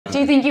Do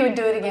you think you would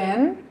do it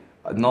again?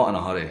 Not in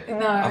a hurry.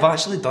 No. I've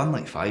actually done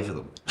like 5 of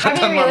them. Have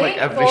you really? Like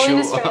every All show. in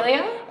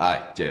Australia?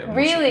 Aye, yeah.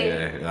 Really?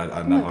 Yeah,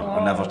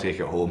 I never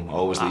take it home. I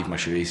always leave my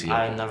shoes here.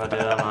 I never do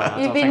that,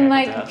 man. You've been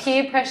like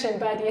peer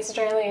pressured by the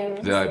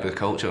Australians. Yeah, by the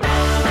culture.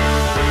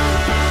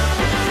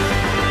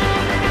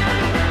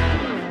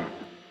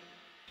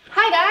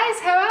 Hi guys,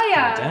 how are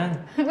ya?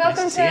 Dan.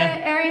 Welcome Nice to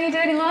to Airing Your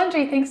Dirty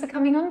Laundry. Thanks for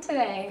coming on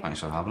today. Thanks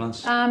for having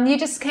us. You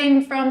just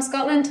came from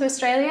Scotland to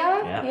Australia.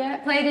 Yeah.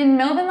 Played in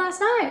Melbourne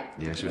last night.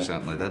 Yes, we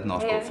certainly did.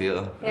 Northcote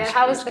Theatre. Yeah,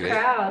 how was the great.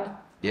 crowd?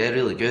 Yeah,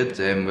 really good.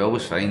 We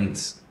always find,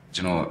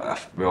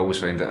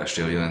 that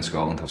Australia and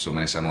Scotland have so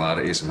many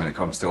similarities, and when it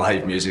comes to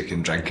live music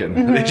and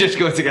drinking, they just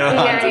go together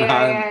hand in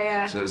hand.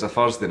 Yeah. So it was a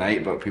Thursday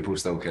night, but people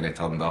still kind of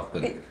turned up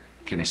and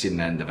kind of seen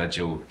the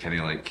individual kind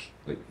of like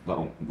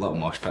little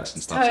mosh pits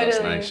and stuff. Totally. So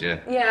it's nice, yeah.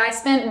 Yeah, I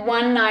spent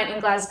one night in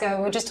Glasgow.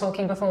 We were just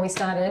talking before we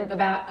started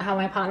about how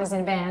my partner's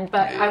in a band,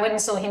 but I went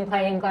and saw him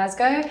play in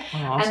Glasgow. Oh,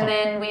 awesome. And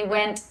then we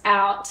went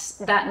out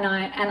that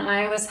night, and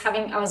I was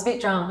a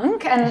bit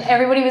drunk, and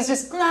everybody was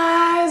just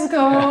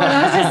Glasgow, and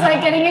I was just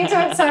like getting into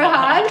it so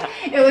hard.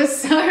 It was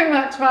so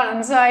much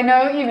fun. So I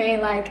know what you mean.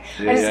 Like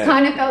I just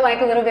kind of felt like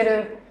a little bit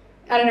of,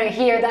 I don't know,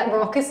 hear that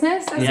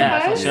raucousness,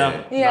 I suppose. For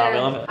sure. Yeah. No, we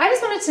love it. I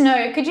just wanted to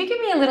know, could you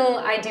give me a little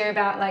idea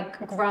about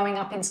like growing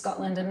up in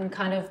Scotland and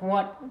kind of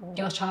what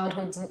your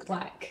childhoods looked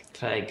like?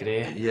 Pretty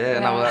great. Yeah,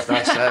 no, that's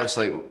it. It's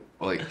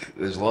like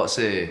there's lots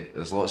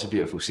of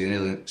beautiful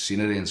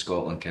scenery in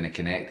Scotland, kind of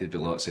connected by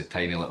lots of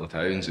tiny little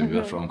towns, and we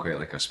were from quite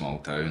like a small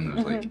town. There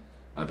was like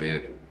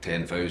maybe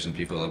 10,000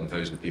 people,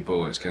 11,000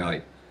 people. It's kind of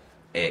like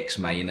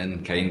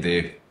ex-mining kind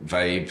of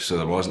vibe, so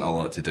there wasn't a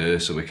lot to do,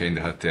 so we kind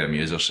of had to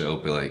amuse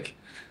ourselves by like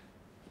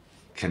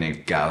kind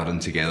of gathering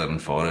together in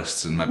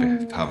forests and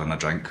maybe having a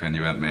drink when you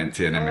weren't meant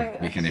to, and then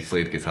we kind of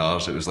played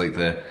guitars. It was like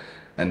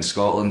in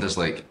Scotland there's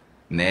like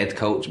Ned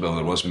culture, well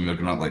there was when we were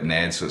growing up, like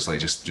Ned, so it's like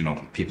just,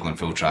 people in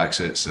full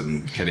tracksuits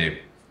and kind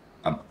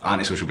of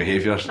antisocial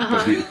behaviour.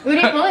 What do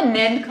you call it?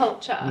 Ned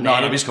culture? No,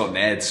 nobody's called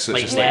Neds, so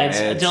Like it's just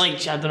Neds.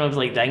 Neds. I don't know if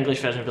like the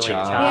English version would be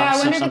like Chavs. Yeah, I Chavs or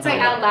wonder if it's something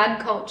like our lad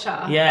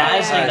culture. Yeah,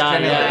 it's like that.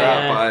 Kinda Yeah, like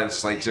that, yeah. but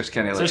it's like just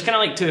kind of So like it's kind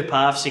of like two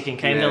paths. You can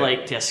kind of Yeah.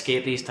 like, to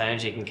escape these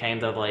towns, you can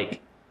kind of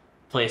like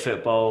play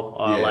football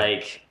or Yeah.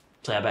 like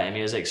play a bit of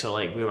music. So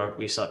like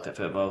we sucked at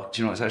football.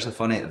 Do you know, it's actually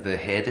funny, the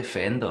head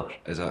offender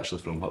is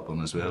actually from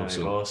Whitburn as well, There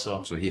you go,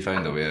 so. so he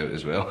found a way out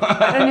as well.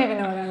 I don't even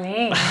know what I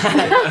mean.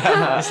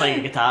 It's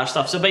like guitar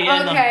stuff. So but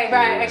yeah, Okay,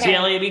 right, So okay.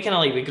 yeah, like we kind of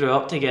like we grew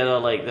up together.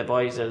 Like the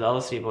other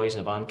 3 boys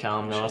in the band,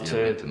 Callum, the other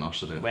Yeah, went two to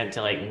nursery. went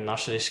to like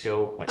nursery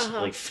school, which is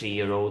like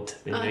 3-year-old.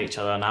 We knew each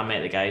other, and I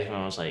met the guys when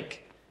I was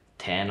like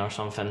 10 or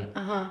something,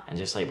 and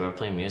just like we were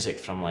playing music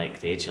from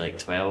like the age of like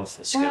 12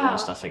 at school and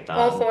stuff like that.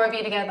 All 4 of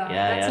you together.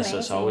 Yeah, That's so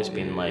it's amazing. always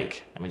been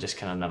like, and we just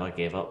kind of never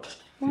gave up.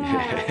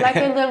 Wow, like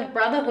a little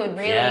brotherhood,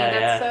 really.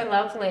 Yeah, That's so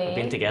lovely.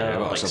 Been together Yeah,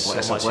 well, like it's so a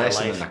much of our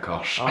blessing life. and a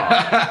curse.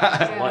 Oh,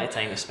 it's a lot of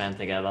time to spend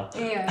together.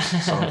 Yeah.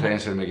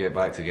 Sometimes when we get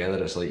back together,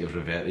 it's like you've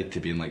reverted to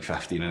being like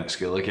 15 and at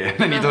school again,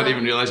 and you don't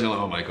even realise, you're like,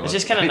 oh my god. It's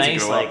just kind I of need to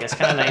nice, grow like up. it's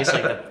kind of nice,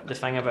 like the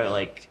thing about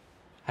like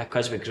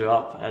because we grew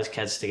up as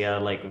kids together,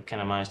 like we've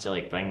kind of managed to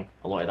like bring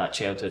a lot of that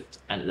childhood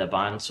into the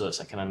band, so it's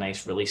a kind of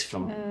nice release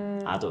from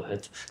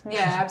adulthood.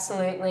 Yeah,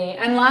 absolutely.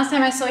 And last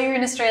time I saw you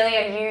in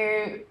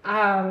Australia,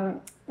 you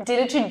did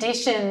a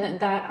tradition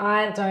that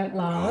I don't Oh,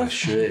 love.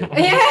 shit.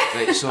 Yeah.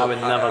 Right, so I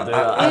would never do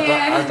that.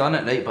 I done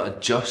it right, but I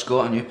just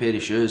got a new pair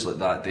of shoes like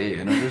that day,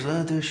 and I was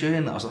like, do a shoe,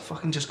 and I was like,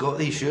 fucking just got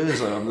these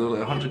shoes, like, they were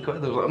like 100 quid, I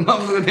was like, I'm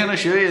not going to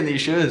shoe you in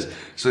these shoes.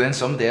 So then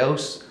somebody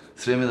else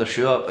threw me their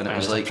shoe up, and it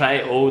was like,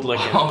 pretty old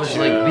looking. I was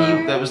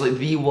like that was like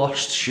the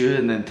worst shoe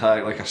in the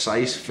entire, like a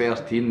size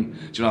 13. Do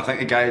you know, I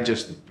think the guy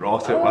just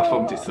brought it with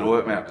him to throw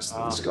at me. It was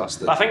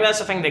disgusting. But I think that's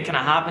the thing that kind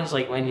of happens,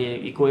 like when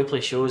you go to play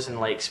shows and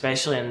like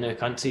especially in new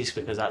countries,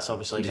 because that's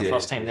obviously like the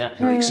first time there.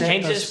 You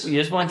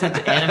just want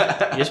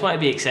to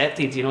be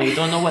accepted. You know, you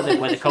don't know what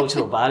the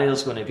cultural barrier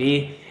is going to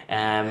be.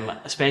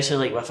 Especially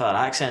like with our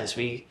accents,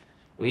 we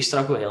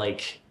struggle to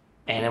like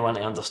anyone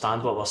to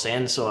understand what we're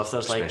saying. So if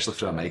there's like especially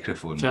through a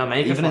microphone.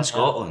 Even in yeah.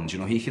 Scotland, you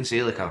know, he can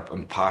say like a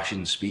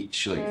impassioned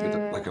speech, like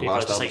like a People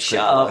last are just album like, script, shut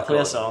up, like, play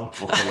a song.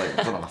 Fucking like,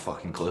 don't have a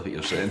fucking clue what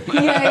you're saying.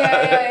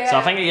 Yeah. So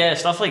I think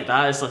stuff like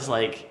that is just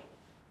like,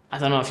 I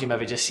don't know if you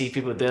maybe just see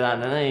people do that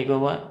and then you go,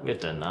 what? We're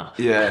doing that.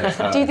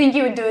 Yeah. Do you think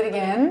you would do it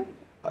again?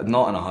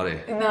 Not in a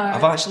hurry. No.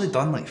 I've actually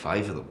done like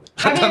 5 of them.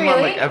 Have I've you done that,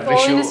 really? like every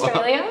All show. in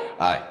Australia?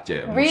 Aye,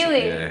 yeah.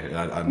 Really?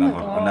 Yeah, I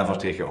never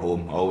take it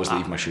home. I always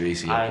leave my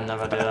shoes here. I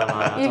never do that, man.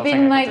 I You've don't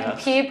been think I like could do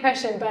it. peer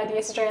pressured by the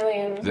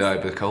Australians. Yeah,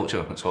 by the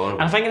culture, it's horrible.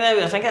 And I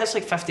think it's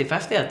like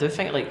 50-50. I do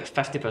think like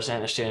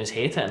 50% Australians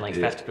hate it and like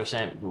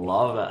 50%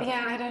 love it.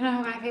 Yeah, I don't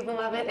know why people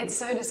love it. It's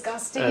so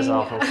disgusting. It's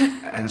awful.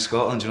 In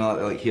Scotland, you know,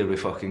 that like here we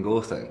fucking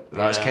go thing.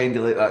 That's Yeah. kind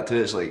of like that too.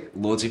 It's like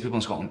loads of people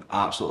in Scotland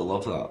absolutely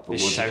love that, but They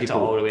loads shout of it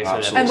people all the way through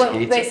absolutely And what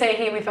hate they it. say,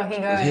 here we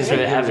fucking go. Through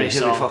every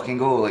Here we song. fucking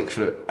go, like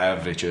through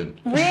every tune.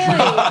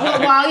 Really?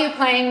 While you're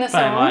playing the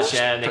Pretty song? much,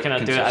 yeah. And they kind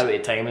of do it out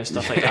of time and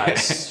stuff like that.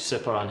 It's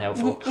super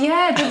unhelpful.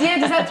 Yeah,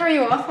 does that throw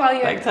you off while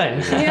you're... Big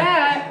time.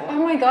 Yeah,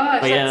 oh my my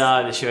gosh. But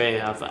yeah, the show,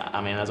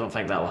 I mean, I don't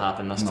think that will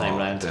happen this time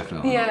round.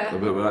 Definitely. Yeah.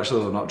 Not. We're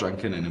actually not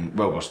drinking anymore.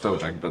 Well, we're still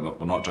drinking, but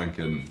we're not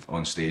drinking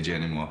on stage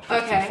anymore for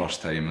the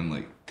first time in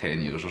like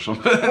 10 years or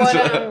something.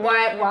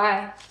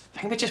 Why? I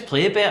think we just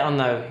play better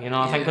now, you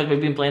know. I think because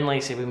we've been playing, like I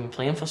say, we've been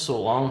playing for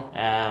so long.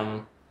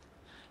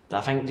 I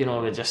think, you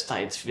know, we just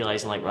started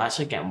realising like we're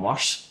actually getting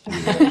worse.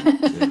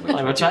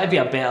 Like we're trying to be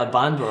a better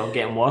band, but we're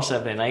getting worse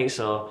every night.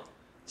 So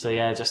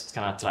yeah, just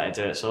kind of try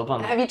to do it sober.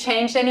 Have you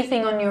changed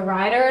anything on your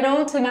rider at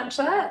all to match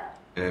that?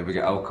 We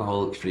get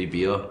alcoholic-free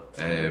beer.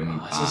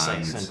 This is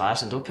like so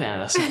embarrassing. Don't put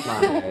any of this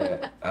stuff,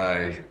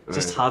 man.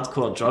 Just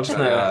hardcore drugs now.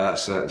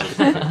 That's it.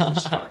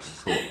 Just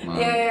fucking man.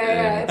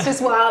 Yeah. It's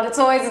just wild. It's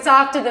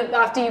after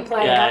you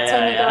play. That's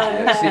when you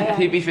go.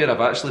 See, to be fair,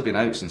 I've actually been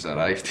out since I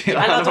arrived. I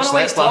don't know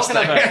what he's talking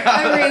about.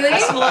 Oh, really?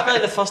 This is literally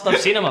the first I've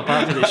seen him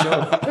apart from the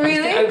show.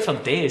 Really? He's been out for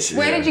days.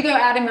 Where did you go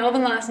out in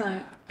Melbourne last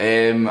night?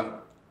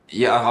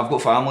 Yeah, I've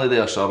got family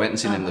there, so I went and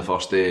seen him the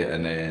first day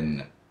and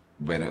then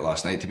went out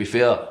last night. To be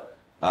fair,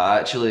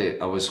 I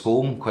was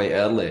home quite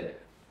early,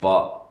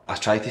 but I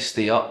tried to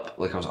stay up.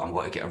 Like I was like, I'm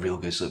going to get a real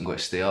good sleep, I'm going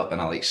to stay up,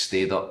 and I like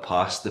stayed up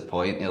past the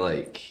point of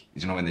like,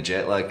 you know, when the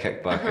jet lag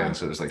kicked back in,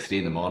 so it was like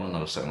 3 a.m. I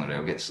was sitting there,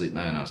 I'll get to sleep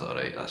now, and I was like,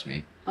 alright, that's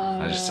me.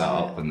 I just sat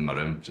up in my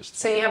room, just...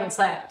 So you haven't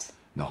slept?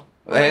 No.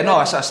 No,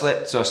 I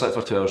slept. So I slept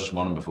for 2 hours this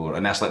morning before,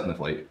 and I slept in the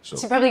flight. So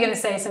you're probably going to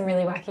say some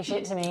really wacky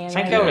shit to me. I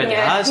think I already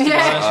has, to be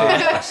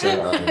honest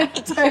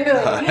with you.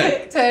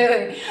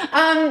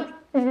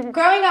 Totally.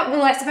 Growing up,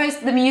 well, I suppose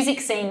the music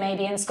scene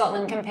maybe in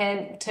Scotland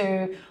compared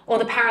to, or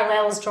the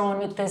parallels drawn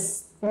with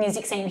this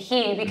music scene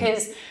here,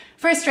 because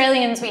for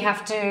Australians, we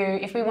have to,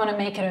 if we want to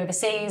make it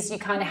overseas, you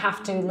kind of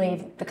have to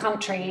leave the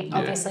country,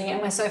 obviously,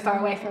 and we're so far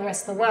away from the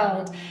rest of the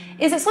world.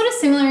 Is it sort of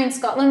similar in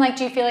Scotland? Like,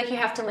 do you feel like you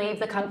have to leave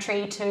the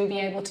country to be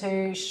able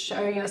to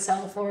show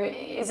yourself, or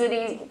is it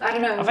easy? I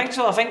don't know. I think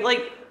so. I think,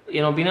 like,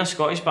 you know, being a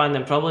Scottish band,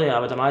 then probably I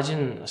would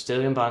imagine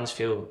Australian bands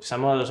feel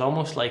similar. There's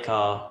almost like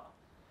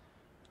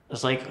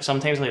there's like,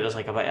 sometimes like there's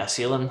like a bit of a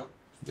ceiling.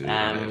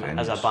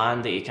 As a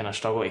band that you kind of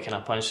struggle to kind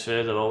of punch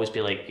through. There'll always be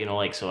like, you know,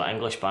 like, so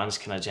English bands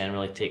kind of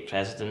generally take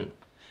precedent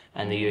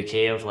in the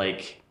UK of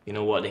like, you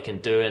know, what they can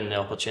do and the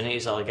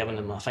opportunities that are given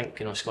them. I think,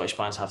 you know, Scottish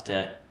bands have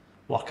to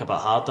work a bit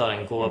harder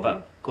and go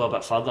a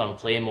bit further and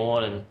play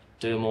more and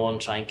do more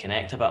and try and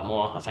connect a bit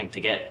more, I think, to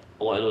get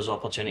a lot of those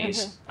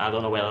opportunities. I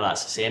don't know whether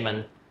that's the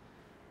same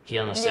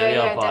here in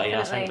Australia, but yeah,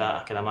 I think that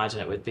I can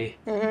imagine it would be.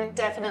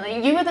 Definitely.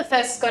 You were the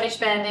first Scottish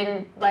band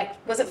in,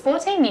 like, was it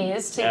 14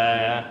 years?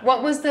 Yeah.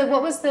 What was the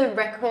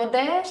record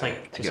there? It's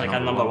like a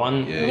number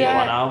one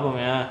album,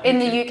 In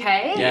the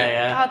UK?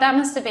 Yeah. Oh, that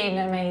must have been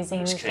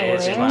amazing. It's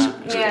crazy,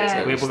 man.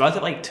 Yeah. We got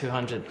it like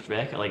 200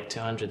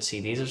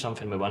 CDs or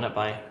something. We won it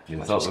by. we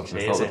thought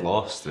we'd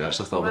lost. We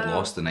actually thought we'd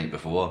lost the night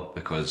before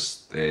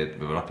because we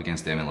were up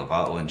against Demi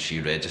Lovato and she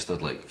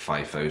registered like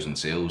 5,000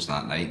 sales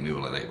that night, and we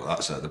were like, right, well,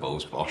 that's it, the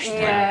balls burst.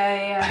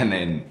 And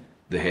then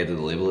the head of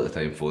the label at the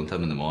time phoned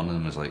him in the morning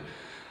and was like,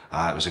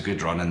 it was a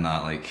good run in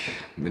that, like,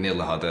 we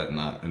nearly had it and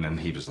that. And then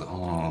he was like,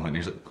 oh, and he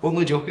was like,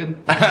 only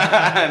joking.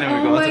 And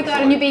then oh my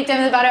God, and you beat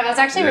Demi Lovato. I was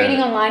actually reading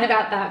online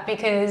about that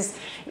because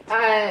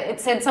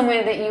it said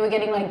somewhere that you were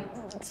getting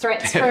like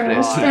threats from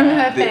her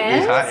fans.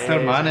 They hacked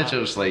their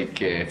managers, like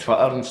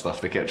Twitter and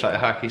stuff. They kept trying to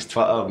hack his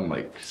Twitter and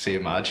like say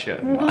mad shit.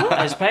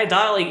 It's pretty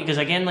dark, like, because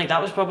again, like,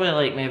 that was probably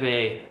like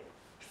maybe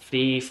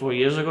 3-4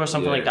 years ago or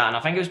something like that. And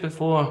I think it was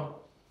before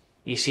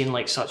you seen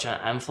like such an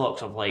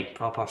influx of like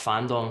proper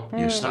fandom.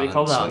 We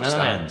call that on the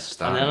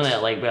internet. On the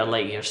internet, like, where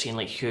like you're seeing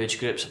like huge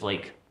groups of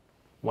like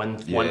one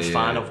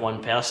fan of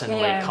one person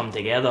like come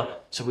together.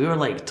 So we were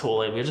like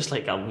we're just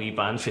like a wee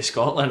band for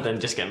Scotland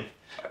and just getting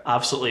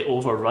absolutely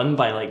overrun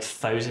by like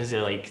thousands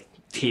of like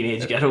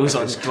teenage girls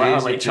on Twitter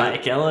like trying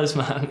to kill us,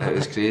 man. It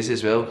was crazy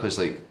as well because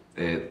like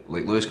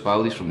Lewis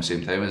Capaldi's from the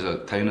same town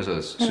as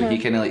us, so he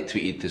kind of like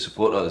tweeted to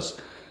support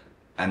us,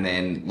 and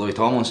then Louis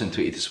Tomlinson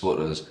tweeted to support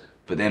us.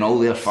 But then all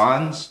their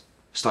fans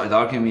started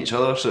arguing with each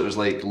other, so it was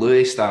like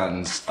Louis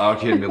stands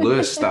arguing with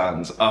Lewis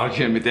stands,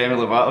 arguing with Demi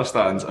Lovato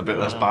stands about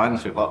this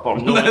band for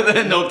Blackburn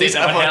that nobody's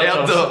ever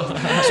heard of.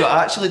 So it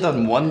actually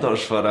done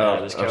wonders for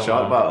our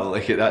shot battle.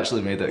 Like, it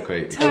actually made it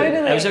quite.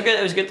 Totally.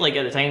 It was good. Like,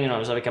 at the time, you know, it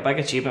was like a big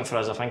achievement for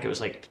us. I think it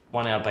was like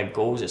one of our big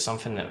goals. It's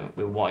something that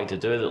we wanted to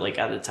do. That like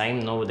at the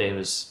time,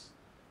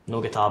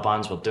 no guitar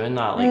bands were doing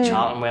that, like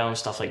charting well and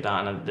stuff like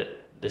that. And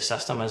the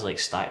system is like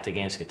stacked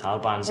against guitar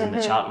bands in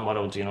the charting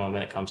world, you know,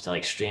 when it comes to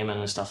like streaming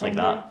and stuff like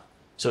that.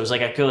 So it was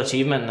like a cool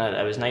achievement, and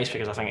it was nice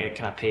because I think it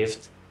kind of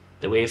paved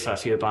the way for a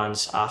few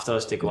bands after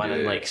us to go in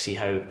and like see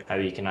how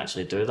you can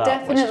actually do that.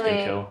 Definitely. Which has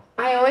been cool.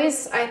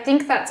 I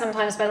think that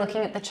sometimes by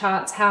looking at the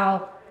charts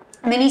how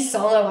many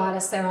solo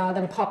artists there are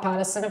than pop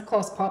artists, and of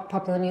course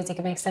popular music,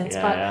 it makes sense,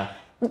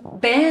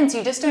 bands,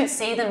 you just don't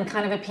see them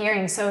kind of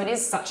appearing, so it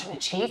is such an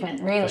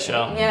achievement, really. For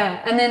sure.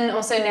 Yeah, and then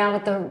also now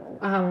with the,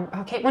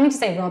 I keep wanting to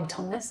say Rob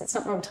Thomas. It's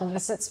not Rob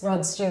Thomas, it's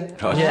Rod Stewart.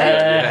 Rod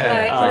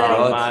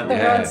man. The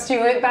Rod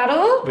Stewart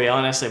battle.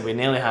 We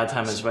nearly had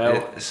him as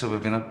well. So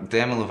we've been up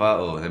Demi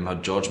Lovato, then we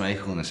had George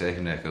Michael on the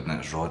second record, and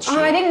it's Rod Stewart.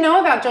 Oh, I didn't know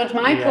about George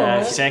Michael.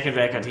 Yeah, second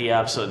record, he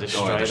absolutely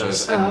destroyed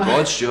us. And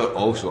Rod Stewart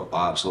also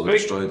absolutely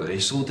destroyed it. He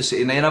sold the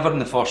same, never in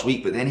the first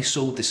week, but then he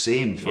sold the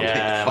same for like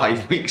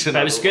 5 weeks. But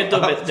it was good though.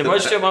 But the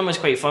Rod Stewart one was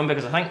quite fun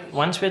because I think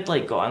once we'd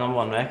like got a number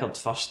 1 record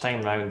first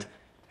time round,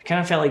 I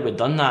kind of felt like we'd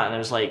done that, and it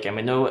was like, and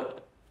we know,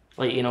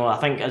 like, you know, I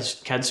think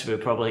as kids we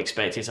probably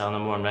expected to have a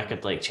number 1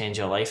 record like change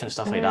your life and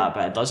stuff like that,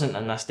 but it doesn't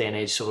in this day and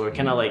age. So we were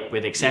kind of like,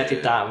 we'd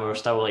accepted that, and we're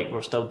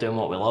still doing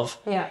what we love.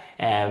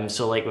 Yeah.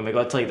 So like when we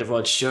got to like the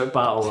Rod Stewart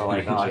battle, we're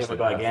like, oh, here we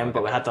go again.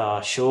 But we had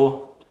a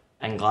show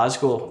in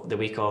Glasgow the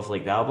week of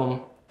like the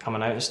album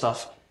coming out and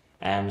stuff.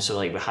 So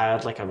like we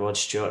hired like a Rod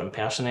Stewart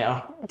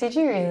impersonator. Did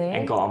you really?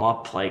 And got him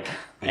up like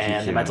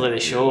in the middle of the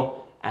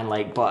show, and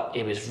like, but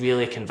it was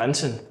really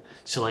convincing.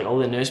 So like all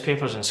the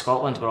newspapers in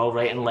Scotland were all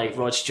writing like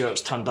Rod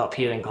Stewart's turned up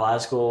here in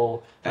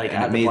Glasgow, like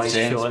and at it the made boys'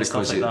 sense show and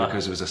stuff like that.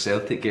 because it was a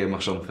Celtic game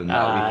or something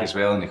that week as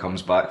well, and he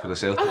comes back for the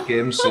Celtic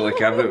game. So like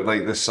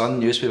like the Sun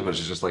newspapers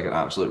is just like an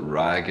absolute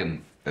rag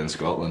in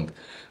Scotland.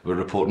 We were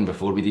reporting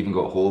before we'd even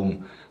got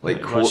home,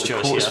 like quotes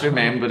from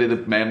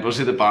members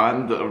of the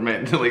band that are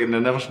meant to, like, and they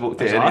never spoke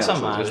to any of us.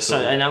 Awesome,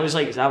 man. And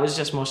that was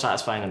just more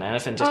satisfying than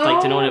anything. Just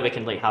like to know that we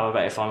can like have a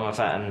bit of fun with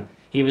it. And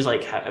he was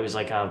like, it was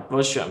like a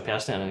Rod Stewart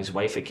impersonator, and his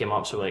wife had came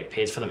up, so we like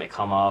paid for them to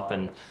come up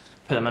and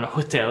put them in a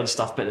hotel and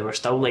stuff. But they were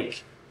still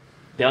like,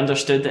 they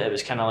understood that it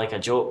was kind of like a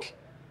joke,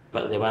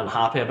 but they weren't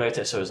happy about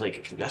it, so it was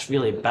like this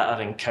really bitter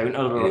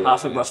encounter we were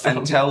having with him.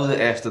 Until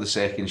after the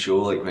second show,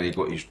 like when he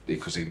got his,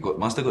 because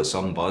must have got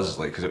some buzz,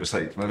 like, because it was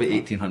like maybe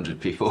 1,800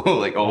 people,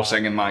 like all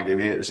singing Maggie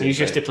May at the same time. He's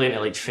used to playing to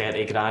like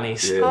 30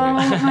 grannies. Yeah. Oh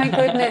my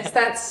goodness,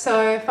 that's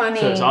so funny.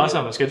 So it's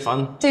awesome, it's good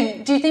fun. Do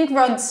you think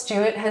Rod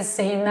Stewart has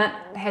seen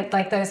that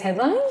like those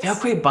headlines? They're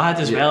quite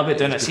bad as well about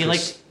doing it. See, like,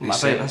 he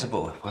said that's a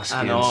bottle of whiskey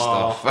and know.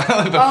 stuff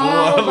before,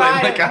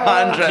 like a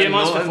handwritten. A few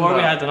months note before in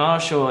we that. had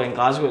another show in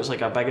Glasgow. It was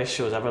like our biggest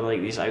shows ever,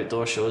 like these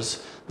outdoor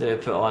shows that we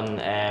put on,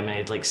 and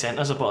he'd like sent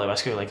us a bottle of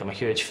whiskey, like I'm a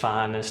huge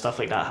fan and stuff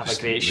like that, have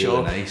a great really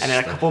show, nice and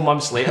then a couple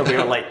months later we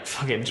were like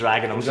fucking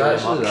dragging him It's through the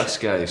actually muck. this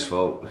guy's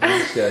fault.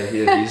 This guy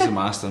here, he's the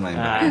mastermind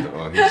behind it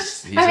all.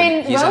 He's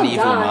well an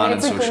evil done. man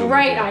It's on a social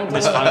great media. idea.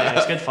 It's fun,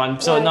 it's good fun.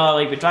 So no,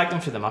 like we dragged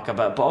him through the muck a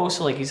bit, but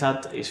also like he's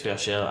had his fair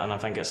share, and I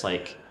think it's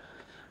like,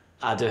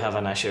 I do have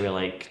an issue with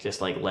like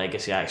just like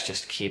legacy acts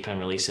just keeping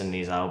releasing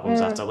these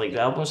albums after like the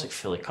albums like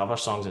fully cover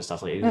songs and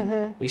stuff like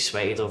we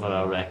sweated over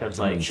our records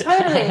like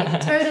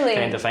Totally.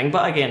 kind of thing.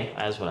 But again,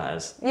 it is what it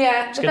is.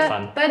 Yeah, It's but good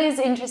fun. that is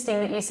interesting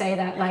that you say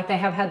that. Like they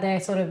have had their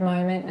sort of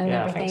moment and Yeah,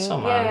 I everything. think so,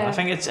 man. Yeah. I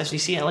think it's, as we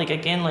see it, like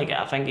again, like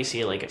I think you see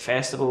it like at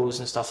festivals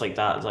and stuff like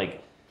that.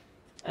 Like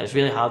it's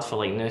really hard for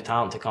like new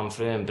talent to come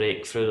through and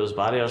break through those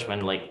barriers when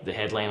like the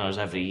headliners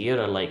every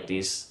year are like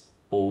these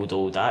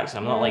old acts.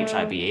 I'm not like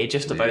trying to be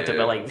ageist about it,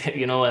 but like,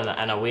 you know,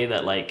 in a way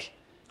that like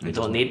we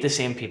don't need the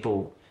same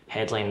people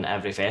headlining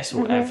every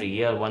festival every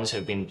year. Ones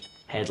who've been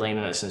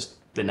headlining it since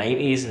the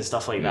 90s and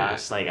stuff like that.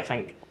 It's like I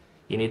think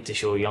you need to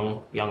show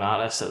young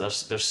artists that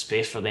there's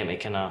space for them to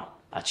kind of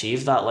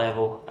achieve that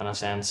level in a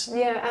sense.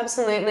 Yeah,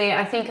 absolutely.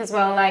 I think as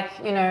well, like,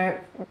 you know,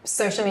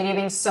 social media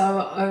being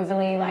so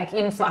overly like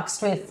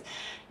influxed with,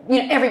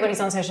 you know, everybody's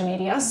on social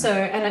media, so,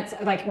 and it's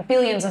like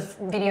billions of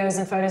videos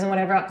and photos and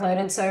whatever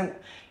uploaded, so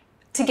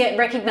to get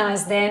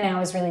recognised there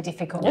now is really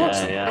difficult.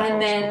 Yeah,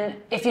 and then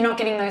if you're not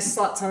getting those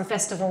slots on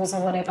festivals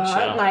or whatever,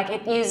 like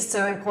it is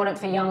so important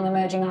for young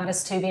emerging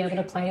artists to be able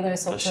to play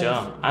those sorts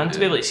of... And to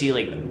be able to see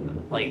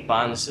like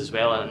bands as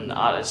well and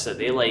artists that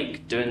they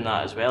like doing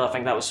that as well. I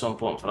think that was so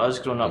important for us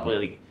growing up.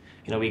 Like,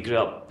 you know, we grew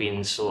up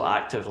being so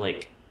active,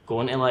 like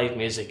going to live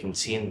music and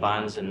seeing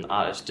bands and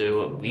artists do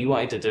what we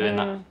wanted to do, and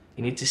that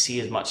you need to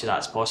see as much of that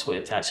as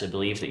possible to actually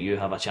believe that you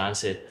have a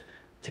chance to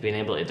being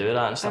able to do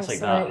that and stuff like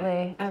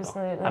that.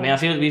 Absolutely. I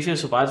mean, we feel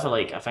so bad for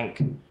like, I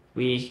think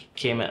we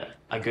came at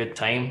a good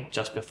time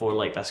just before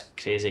like this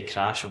crazy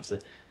crash of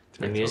the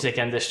music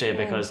industry,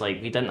 because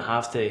like we didn't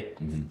have to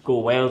go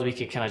wild. We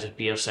could kind of just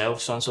be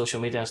ourselves on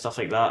social media and stuff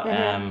like that.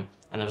 And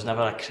there was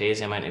never a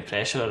crazy amount of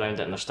pressure around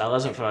it, and there still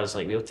isn't for us.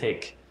 Like we'll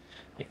take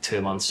like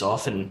 2 months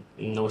off and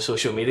no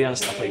social media and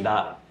stuff like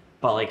that.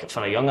 But like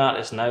for a young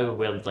artist now,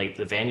 where like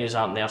the venues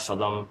aren't there for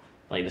them,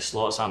 like the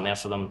slots aren't there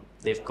for them,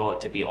 they've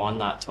got to be on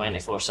that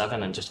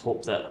 24/7 and just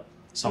hope that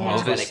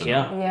someone's going to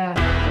care.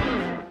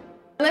 Yeah.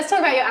 Let's talk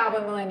about your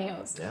album,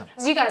 Millennials. Yeah.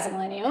 Because you guys are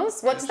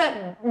millennials. What does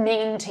that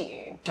mean to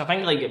you? I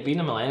think like being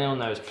a millennial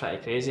now is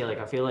pretty crazy. Like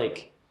I feel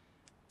like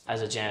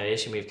as a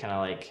generation we've kind of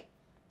like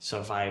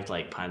survived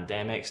like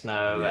pandemics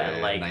now,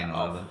 and like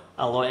 9/11.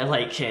 a lot of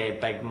like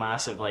big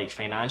massive like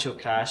financial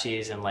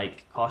crashes and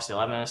like cost of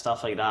living and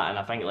stuff like that. And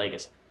I think like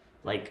it's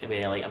like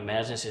the like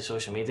emergency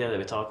social media that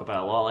we talk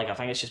about a lot. Like I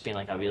think it's just been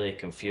like a really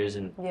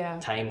confusing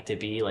time to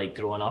be like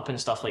growing up and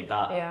stuff like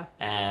that. Yeah.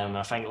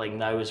 I think like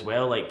now as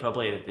well, like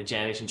probably the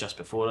generation just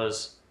before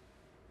us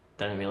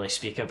didn't really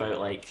speak about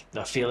like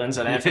their feelings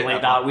or anything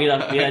like that. We're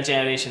a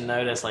generation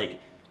now that's like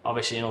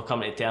obviously, you know,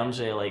 coming to terms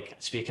with like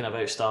speaking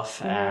about stuff.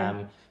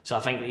 So I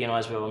think that, you know,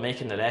 as we were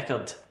making the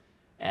record,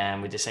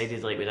 we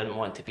decided like we didn't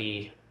want to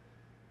be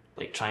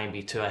like try and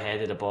be too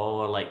ahead of the ball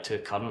or like too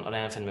current or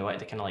anything. We wanted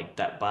to kind of like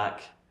dip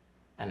back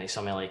into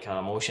some of like our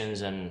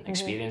emotions and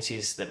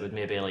experiences that would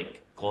maybe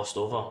like glossed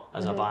over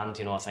as a band.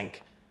 You know, I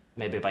think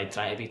maybe by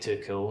trying to be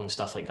too cool and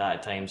stuff like that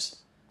at times.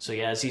 So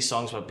yeah, as these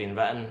songs were being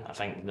written, I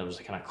think there was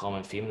a kind of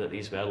common theme that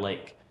these were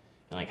like,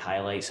 you know, like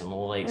highlights and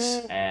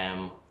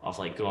lowlights of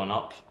like growing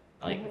up,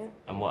 like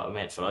and what it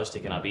meant for us to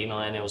kind of be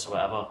millennials or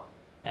whatever.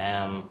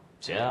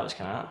 So yeah, that was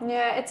kind of that.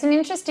 Yeah, it's an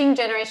interesting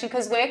generation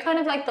because we're kind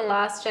of like the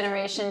last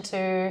generation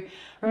to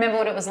remember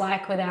what it was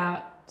like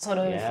without sort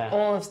of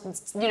all of,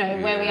 you know,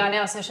 where we are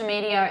now, social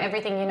media,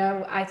 everything. You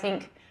know, I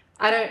think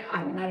I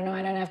don't know,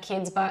 I don't have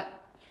kids, but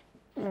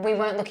we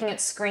weren't looking at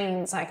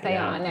screens like they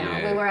are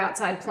now. We were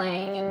outside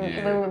playing and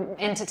we were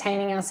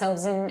entertaining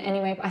ourselves in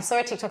any way. I saw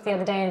a TikTok the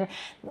other day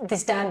and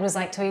this dad was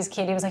like to his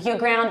kid, he was like, "You're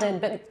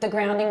grounded," but the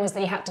grounding was that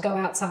you had to go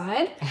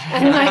outside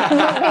and like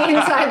not be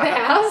inside the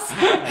house.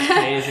 That's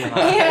crazy, man.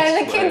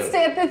 And the kid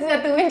stared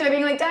at the window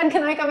being like, "Dad,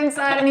 can I come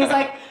inside?" And he's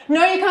like,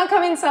 "No, you can't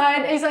come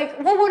inside." And he's like,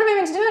 "Well, what am I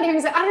meant to do out here?" And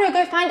he's like, "I don't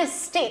know, go find a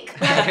stick.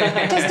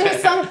 Like, just do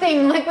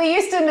something." Like we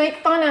used to make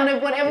fun out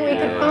of whatever we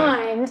could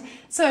find.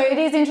 So it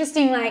is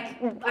interesting, like,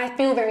 I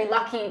feel very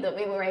lucky that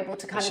we were able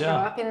to kind of grow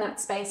up in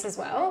that space as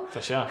well.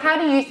 For sure. How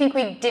do you think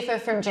we differ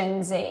from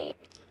Gen Z?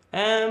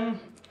 I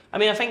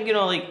mean, I think, you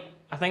know, like,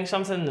 I think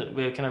something that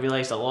we kind of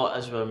realised a lot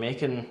as we were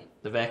making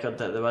the record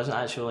that there wasn't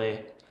actually,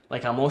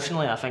 like,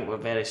 emotionally, I think we're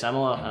very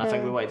similar. And I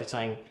think we wanted to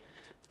try and,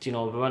 you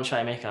know, we weren't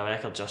trying to make a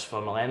record just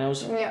for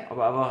millennials or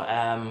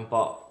whatever.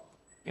 But,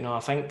 you know, I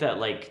think that,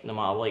 like, no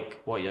matter, like,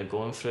 what you're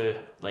going through,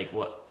 like,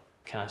 what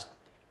kind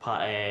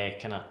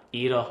of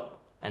era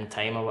in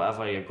time or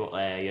whatever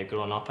you're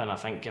growing up in, I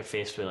think you're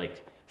faced with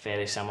like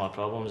very similar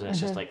problems, and it's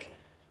just like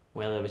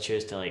whether we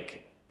choose to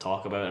like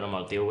talk about them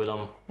or deal with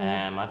them.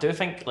 I do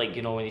think, like,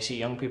 you know, when you see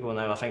young people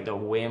now, I think they're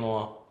way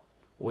more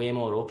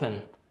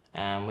open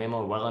and way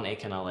more willing to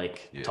kind of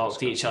like talk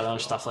to each other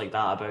and stuff like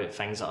that about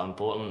things that are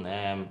important.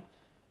 And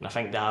I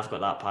think they have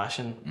got that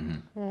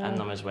passion in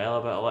them as well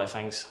about a lot of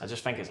things. I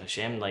just think it's a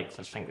shame, like,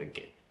 I just think that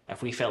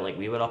if we felt like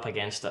we were up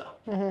against it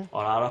or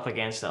are up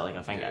against it, like,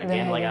 I think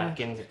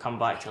again to come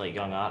back to like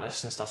young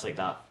artists and stuff like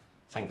that,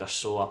 I think they're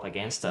so up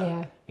against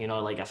it. You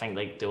know, like, I think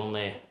like the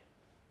only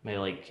maybe,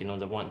 like, you know,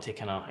 they want to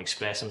kind of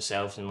express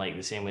themselves in like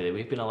the same way that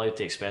we've been allowed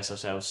to express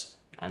ourselves,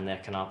 and they're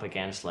kind of up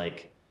against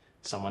like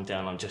someone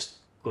telling them just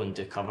go and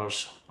do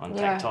covers on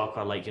TikTok,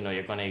 or like, you know,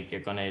 you're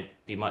gonna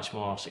be much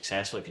more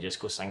successful if you just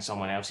go sing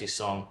someone else's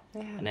song,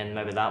 and then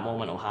maybe that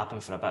moment will happen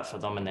for a bit for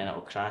them, and then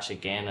it'll crash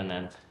again, and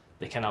then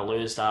they kind of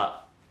lose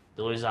that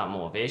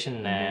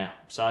motivation.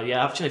 So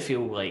yeah, I actually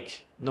feel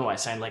like, no, I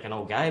sound like an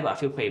old guy, but I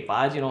feel quite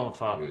bad, you know,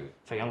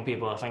 for young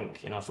people. I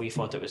think, you know, if we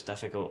thought it was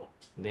difficult,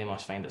 they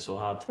must find it so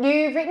hard.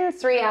 You've written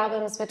 3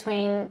 albums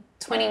between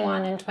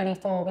 21 and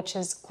 24, which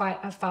is quite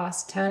a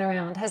fast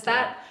turnaround. Has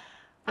that,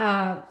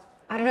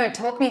 I don't know,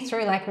 talk me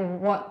through like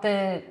what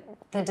the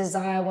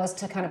desire was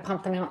to kind of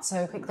pump them out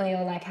so quickly,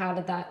 or like how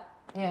did that,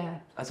 I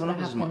don't know if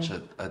it's as much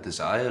a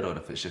desire, or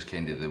if it's just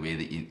kind of the way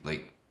that you,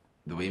 like,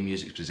 the way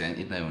music's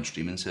presented now on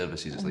streaming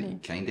services, it's like you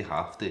kind of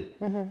have to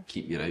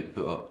keep your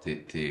output up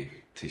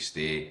to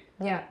stay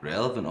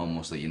relevant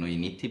almost. Like, you know, you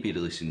need to be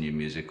releasing new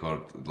music,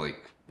 or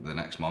like the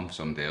next month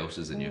somebody else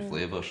is the new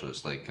flavour. So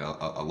it's like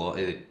a lot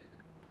of,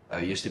 I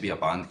used to be a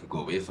band could go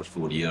away for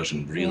 4 years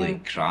and really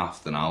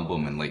craft an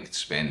album and like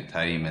spend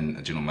time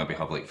and, you know, maybe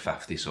have like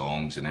 50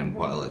 songs and then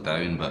whittle it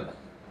down. But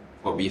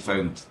what we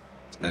found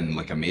in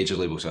like a major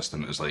label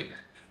system, it was like,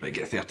 right,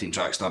 get 13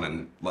 tracks done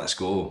and let's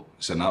go.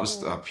 So that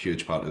was a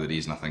huge part of the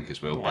reason, I think, as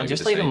well. And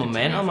just like the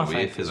momentum, I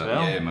think, as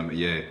well.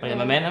 Like the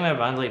momentum of a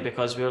band, like,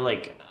 because we were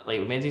like we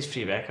made these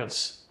 3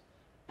 records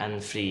in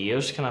 3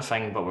 years kind of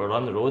thing, but we were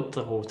on the road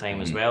the whole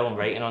time as well, and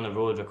writing on the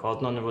road,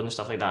 recording on the road and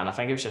stuff like that. And I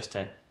think it was just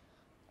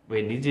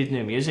we needed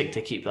new music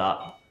to keep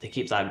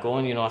that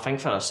going. You know, I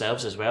think for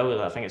ourselves as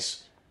well, I think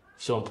it's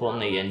so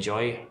important that you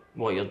enjoy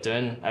what you're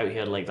doing out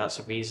here. Like, that's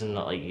a reason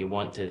that like you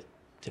want to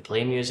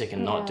play music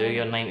and not do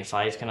your 9 to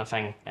 5 kind of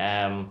thing.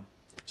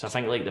 So I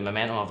think like the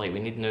momentum of like we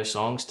need new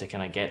songs to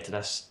kind of get to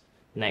this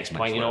next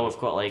point. You know, we've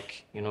got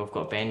like, you know, we've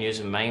got venues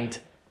in mind,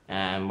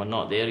 and we're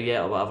not there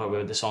yet or whatever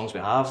with the songs we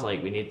have.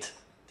 Like, we need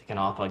to kind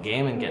of up our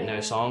game and get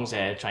new songs,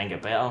 try and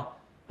get better.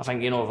 I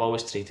think, you know, we've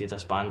always treated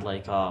this band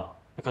like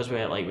because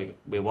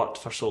we worked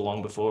for so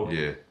long before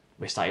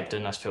we started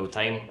doing this full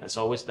time. It's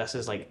always, this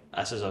is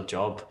our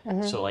job.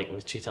 So like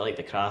we treat it like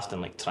the craft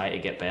and like try to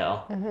get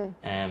better,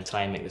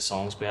 try and make the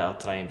songs better,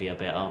 try and be a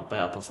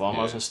better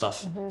performers and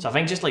stuff. So I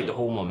think just like the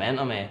whole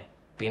momentum of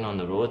being on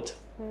the road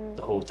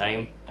the whole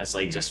time, it's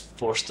like just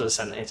forced us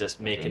into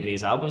just making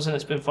these albums, and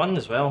it's been fun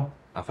as well.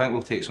 I think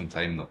we'll take some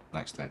time though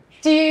next time.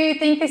 Do you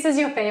think this is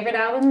your favourite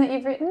album that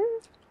you've written?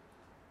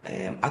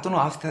 I don't know.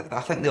 I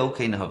think they all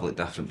kind of have like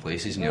different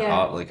places in your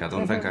heart. Like I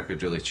don't think I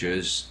could really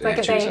choose. Like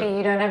a baby,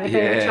 you don't have a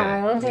favorite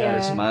child. Yeah,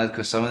 it's mad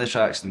because some of the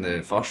tracks in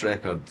the first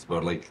record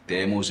were like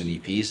demos and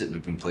EPs that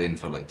we've been playing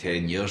for like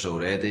 10 years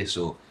already.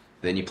 So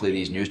then you play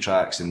these new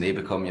tracks and they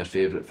become your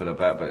favourite for a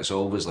bit. But it's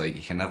always like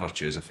you can never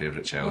choose a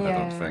favourite child. I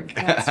don't think.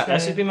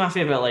 This would be my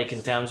favourite, like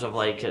in terms of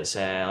like it's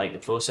like the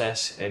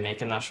process of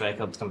making this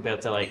record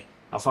compared to like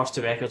our first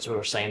 2 records. We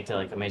were signed to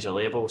like a major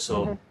label,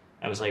 so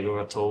it was like we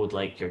were told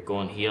like you're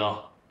going here.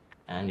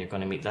 And you're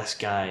going to meet this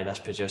guy, this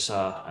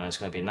producer, and it's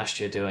going to be in this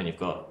studio, and you've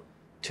got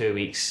 2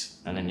 weeks,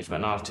 and then you've got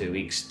another 2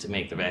 weeks to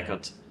make the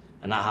record.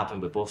 And that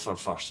happened with both our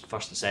first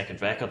and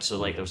second record, so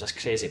like there was this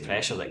crazy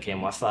pressure that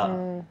came with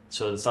that.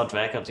 So the third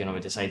record, you know,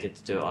 we decided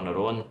to do it on our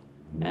own.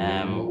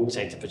 We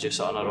decided to produce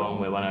it on our own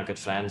with one of our good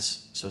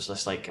friends. So it's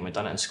just like, and we'd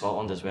done it in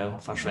Scotland as well.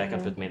 First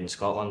record we'd made in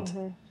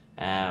Scotland.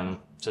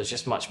 So it's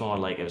just much more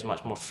like, it was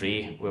much more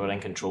free. We were in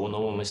control.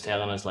 No one was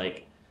telling us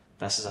like,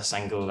 this is a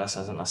single, this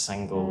isn't a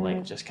single,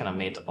 like just kind of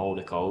made all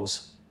the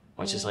calls,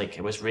 which is like,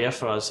 it was rare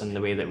for us in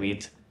the way that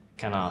we'd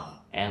kind of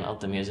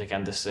entered the music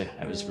industry.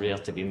 It was rare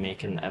to be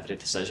making every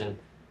decision,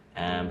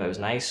 but it was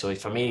nice. So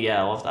for me,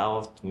 I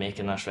loved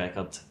making this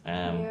record.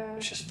 It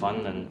was just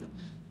fun and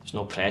there's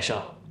no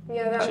pressure,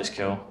 which is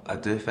cool. I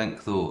do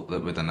think though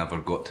that we'd have never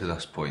got to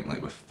this point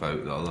like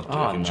without the other two,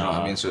 Oh, do you know what I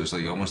no. mean? So it's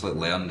like you almost like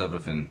learned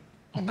everything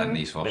in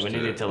these first That we two.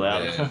 needed to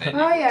learn. And then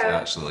Oh, yeah. to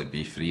actually like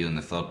be free on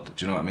the third.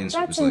 Do you know what I mean? So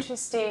That's it was like,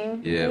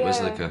 interesting. it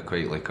was like a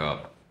quite like a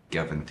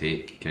give and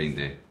take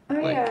kind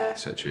of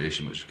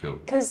situation, which is cool.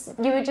 Because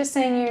you were just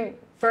saying you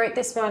wrote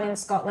this one in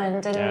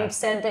Scotland, and you've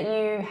said that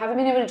you haven't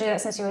been able to do that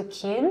since you were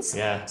kids.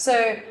 Yeah.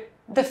 So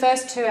the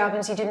first 2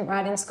 albums you didn't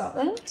write in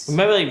Scotland? We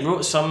maybe like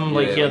wrote some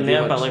like here and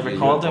there, but like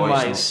recording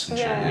wise,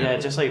 Yeah.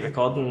 just like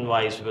recording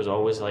wise, it was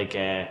always like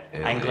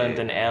England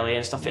and LA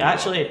and stuff.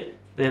 Actually,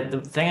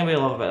 the thing I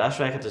really love about this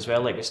record as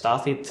well, like we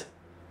started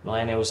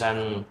Millennials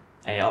in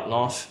up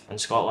north in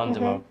Scotland,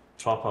 and we were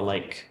proper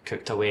like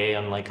cooked away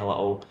on like a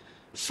little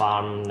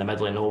farm in the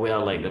middle of nowhere.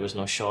 Like there was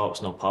no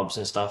shops, no pubs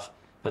and stuff.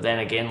 But then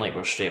again, like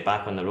we're straight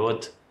back on the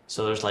road.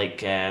 So there's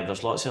like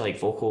there's lots of like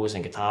vocals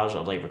and guitars that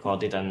are like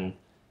recorded in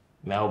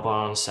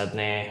Melbourne,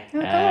 Sydney,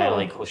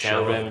 like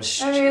hotel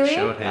rooms. Oh, really?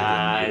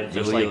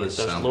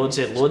 There's loads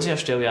of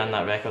Australia on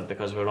that record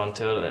because we were on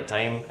tour at the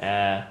time.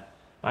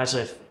 I'm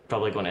actually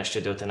probably going to a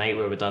studio tonight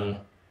where we've done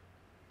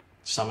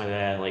some of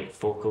the like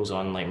vocals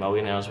on like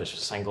Millionaires, which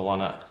was a single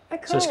on it. Oh,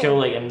 So it's cool.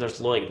 Like, and there's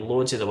like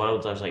loads of the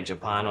world. There's like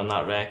Japan on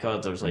that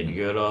record. There's like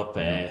Europe.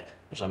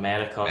 There's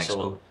America.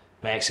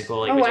 Mexico.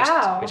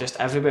 Like we just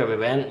everywhere we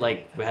went,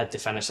 like we had to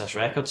finish this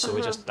record, so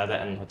we just did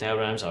it in hotel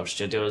rooms or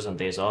studios on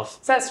days off.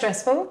 Is that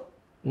stressful?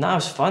 No, it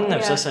was fun. It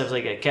was just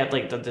like it kept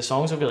like the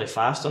songs were really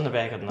fast on the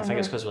record, and I think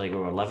it's because like we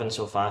were living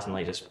so fast and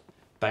like just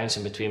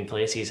bouncing between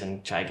places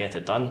and try to get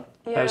it done.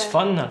 But it was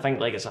fun. I think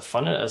like it's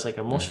like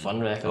our most fun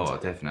record. Oh,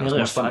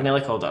 definitely. I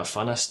nearly called it our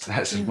funnest.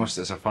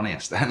 It's our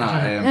funniest, isn't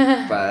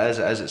it? But it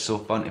is, it's so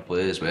fun to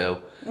play as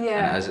well.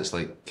 Yeah. And it's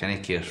like kind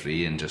of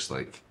carefree and just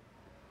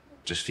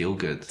feel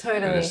good.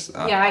 Totally.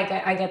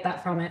 I get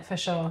that from it for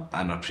sure.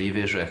 And our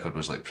previous record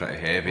was like pretty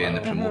heavy, and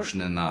the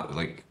promotion in that,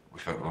 like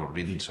we were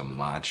reading some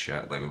mad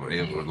shit. Like we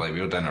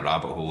were down a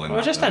rabbit hole. We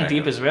were just in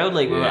deep as well.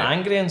 Like we were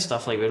angry and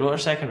stuff. Like we wrote our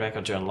second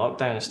record during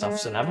lockdown and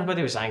stuff, and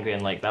everybody was angry,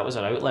 and like that was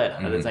our outlet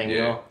at the time. You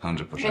know,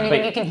 100%.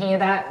 And you can hear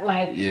that,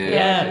 like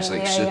it's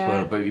like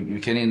super. But you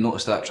kind of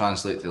notice that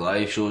translate to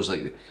live shows.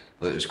 Like it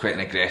was quite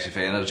an aggressive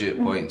energy at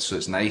points. So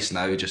it's nice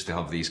now just to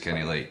have these kind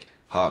of like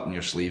heart in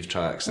your sleeve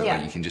tracks that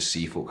like you can just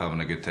see folk having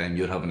a good time,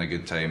 you're having a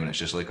good time, and it's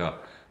just like a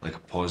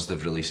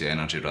positive release of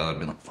energy rather than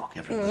being like fuck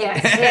everybody.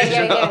 Yes,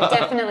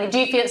 definitely. Do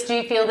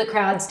you feel the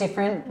crowd's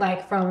different,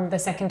 like from the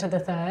second to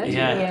the third?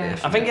 Yeah.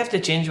 I think you have to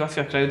change with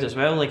your crowd as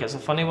well. Like it's a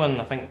funny one.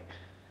 I think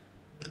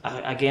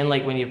again,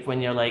 like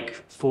when you're like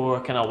 4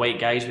 kind of white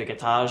guys with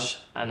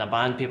guitars in a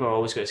band, people are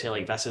always going to say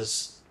like this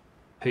is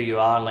who you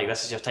are and like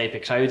this is your type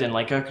of crowd, and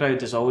like our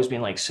crowd has always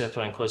been like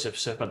super inclusive,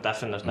 super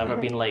different. There's never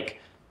been like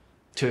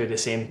 2 of the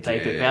same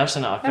type of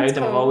person at our crowd,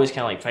 and we've always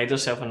kind of like prided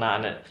ourselves on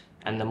that.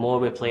 And the more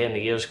we play and the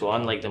years go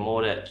on, like the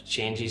more it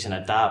changes and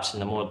adapts,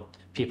 and the more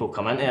people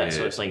come into it.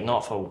 So it's like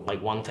not for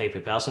like one type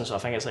of person. So I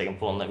think it's like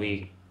important that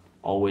we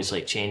always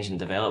like change and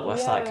develop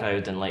with that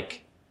crowd and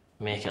like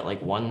make it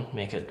like one,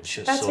 make it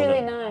just that's so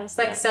really nice.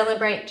 Like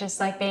celebrate just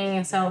like being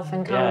yourself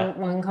and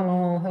come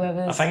all,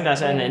 whoever's. I think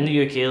that's in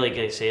the UK, like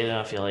I say,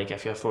 I feel like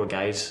if you're 4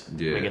 guys with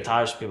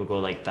guitars, people go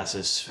like, this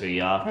is who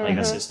you are. Like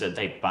this is the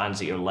type of bands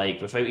that you're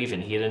like, without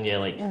even hearing you.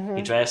 Like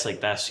you dress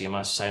like this, you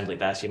must sound like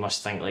this, you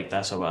must think like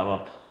this or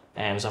whatever.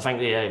 So I think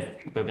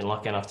we've been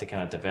lucky enough to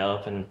kind of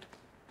develop and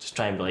just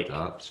try and be like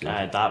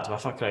adapt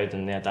with our crowd,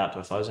 and they adapt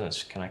with us, and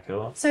it's kind of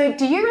cool. So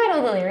do you write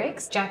all the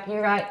lyrics, Jack? You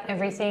write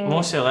everything?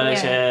 Most of the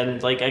lyrics,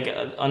 and like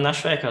on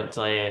this record,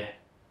 like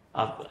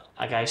a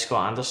guy,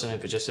 Scott Anderson, who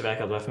produced the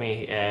record with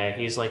me,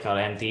 he's like our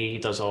MD. He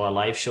does all our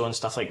live show and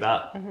stuff like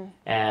that.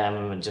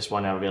 Just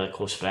one of our really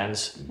close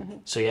friends.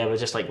 So we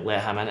just like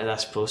let him into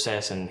this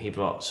process, and he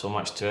brought so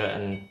much to it,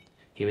 and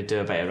he would do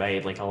a bit of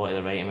writing, like a lot of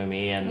the writing with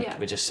me, and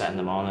we'd just sit in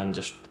the morning and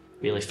just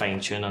really fine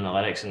tune on the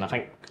lyrics. And I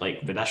think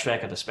like with this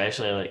record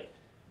especially, like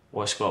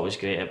what Scott was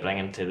great at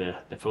bringing to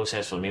the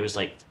process for me was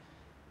like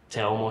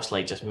to almost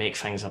like just make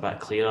things a bit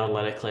clearer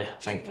lyrically.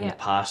 I think in the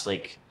past,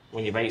 like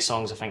when you write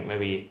songs, I think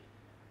maybe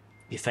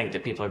you think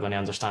that people are going to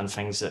understand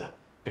things that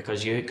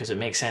because it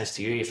makes sense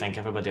to you, you think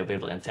everybody will be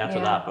able to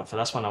interpret that. But for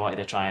this one, I wanted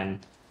to try and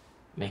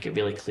make it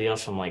really clear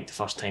from like the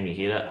first time you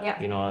hear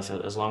it. You know,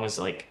 as long as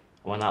like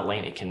I want that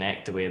line to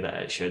connect the way that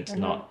it should,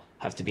 not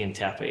have to be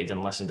interpreted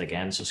and listened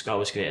again. So Scott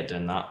was great at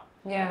doing that.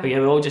 But yeah,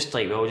 we all just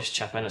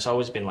chip in. It's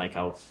always been like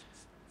I'll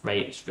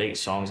write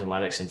songs and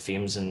lyrics and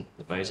themes, and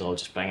the boys will all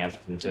just bring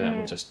everything to it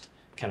and just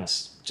kind of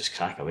just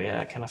crack away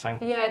at it kind of thing.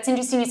 Yeah, it's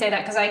interesting you say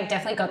that because I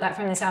definitely got that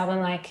from this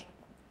album. Like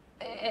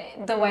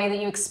the way that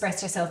you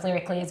express yourself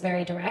lyrically is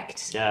very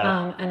direct.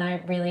 And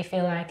I really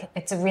feel like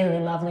it's a really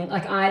lovely,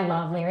 like I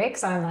love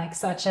lyrics. I'm like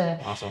such a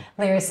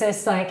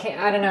lyricist. Like,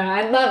 I don't know,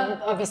 I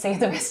love obviously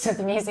the rest of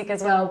the music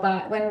as well,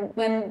 but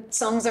when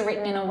songs are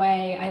written in a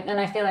way, and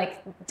I feel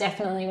like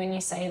definitely when you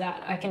say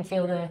that, I can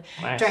feel the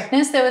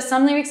directness. There were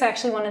some lyrics I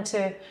actually wanted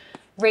to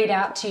read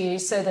out to you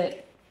so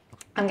that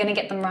I'm going to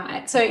get them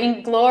right. So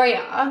in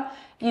Gloria,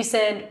 you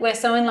said, we're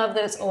so in love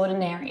that it's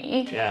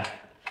ordinary.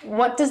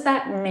 What does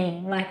that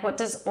mean? Like, what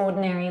does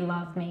ordinary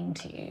love mean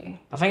to you?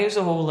 I think it was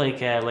the whole like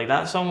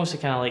that song was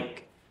kind of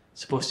like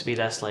supposed to be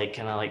this like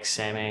kind of like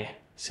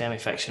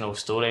semi-fictional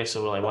story.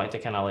 So I wanted to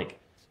kind of like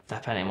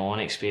dip into my own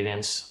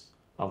experience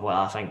of what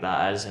I think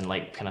that is and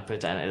like kind of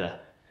put it into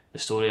the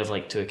story of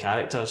like two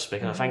characters,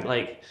 because I think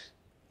like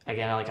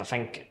again like I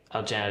think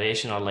our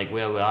generation or like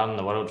where we are in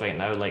the world right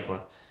now, like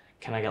we're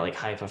kind of get like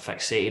hyper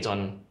fixated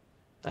on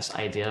this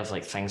idea of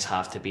like things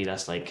have to be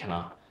this like kind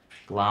of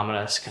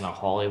glamorous kind of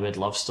Hollywood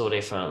love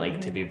story for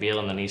like to be real,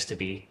 and there needs to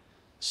be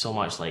so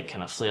much like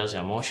kind of flares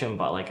of emotion.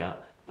 But like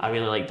I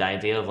really like the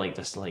idea of like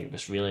this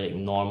really like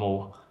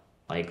normal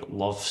like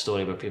love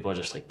story where people are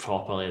just like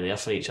properly there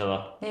for each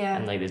other,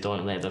 and like they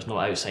don't like there's no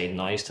outside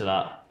noise to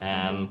that,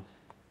 and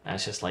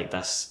it's just like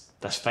this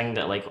thing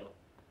that like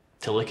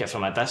to look at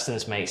from a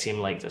distance might seem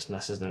like it's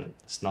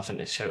nothing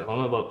to shout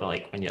home about, but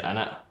like when you're in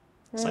it,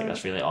 it's like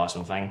this really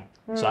awesome thing.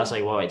 So that's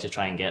like what I wanted to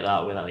try and get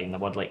that with like in the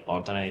word like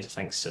ordinary. I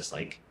think it's just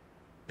like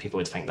people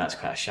would think that's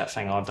quite a shit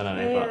thing,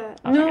 ordinary, but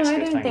I think it's a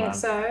good thing,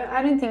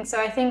 I don't think so.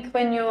 I think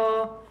when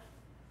you're,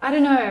 I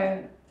don't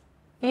know,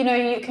 you know,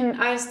 you can,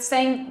 I was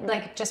saying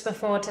like just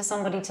before to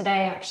somebody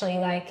today actually,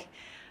 like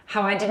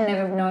how I didn't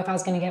ever know if I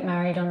was going to get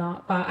married or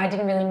not, but I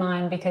didn't really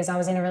mind because I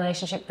was in a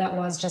relationship that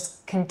was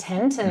just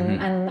content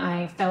and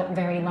I felt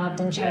very loved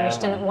and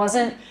cherished, and it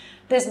wasn't,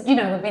 there's, you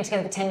know, we've been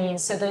together for 10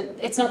 years, so that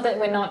it's not that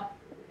we're not,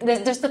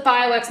 there's just the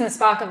fireworks and the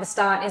spark of the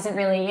start isn't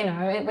really, you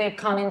know, we've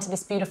come into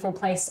this beautiful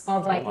place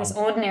of like this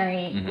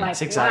ordinary like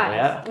That's exactly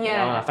life. it. You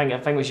know, I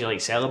think we should like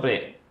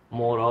celebrate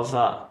more of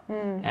that.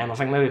 I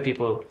think maybe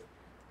people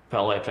put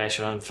a lot of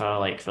pressure on for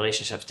like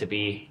relationships to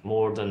be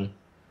more than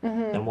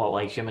what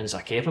like humans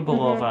are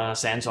capable of in a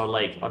sense, or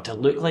to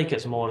look like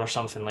it's more or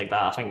something like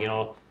that. I think, you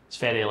know, it's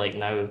very like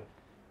now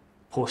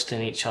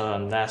posting each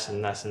other and this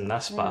and this and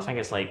this, but I think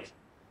it's like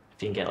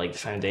if you can get like the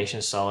foundation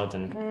solid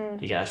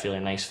and you get this really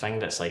nice thing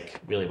that's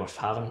like really worth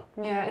having.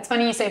 Yeah, it's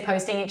funny you say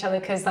posting each other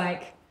because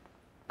like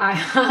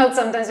I would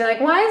sometimes be like,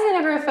 why is there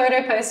never a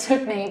photo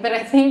posted of me? But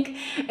I think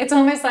it's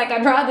almost like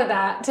I'd rather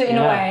that in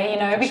a way, you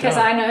know, because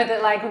I know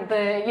that like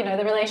the, you know,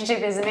 the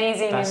relationship is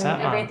amazing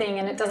and everything,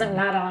 and it doesn't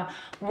matter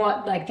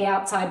what like the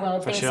outside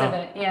world thinks of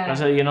it.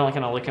 So you're not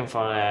kind of looking for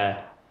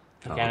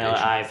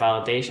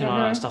validation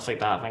on it and stuff like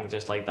that. I think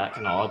just like that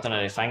kind of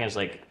ordinary thing is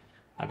like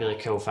a really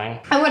cool thing.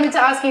 I wanted to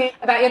ask you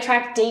about your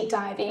track Deep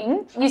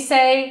Diving. You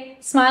say,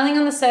 smiling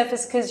on the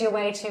surface because you're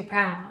way too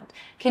proud.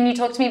 Can you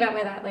talk to me about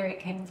where that lyric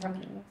came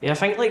from? Yeah, I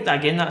think like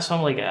again that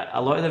song, like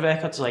a lot of the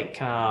records like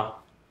kind of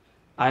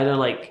either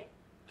like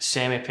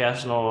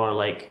semi-personal or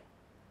like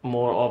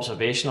more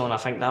observational, and I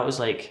think that was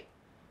like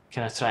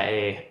kind of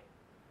try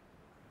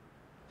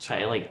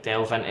to like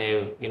delve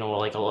into, you know,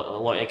 like a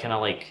lot of kind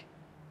of like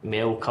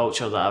male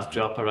culture that I've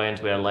grew up around,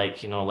 where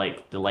like, you know,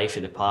 like the life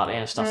of the party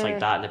and stuff like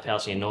that, and the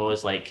person you know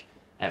is like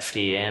at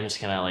 3 a.m. is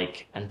kind of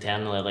like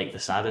internally like the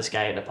saddest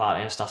guy at the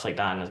party and stuff like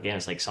that, and again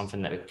it's like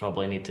something that we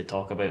probably need to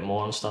talk about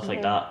more and stuff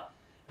like that,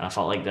 and I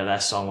felt like that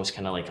this song was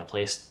kind of like a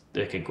place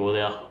that could go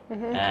there.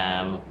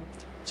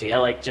 So yeah,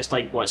 like just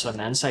like what's on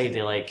the inside,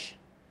 they like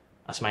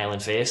a smiling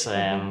face,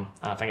 and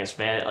I think it's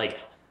very like,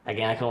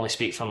 again I can only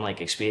speak from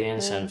like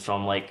experience and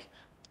from like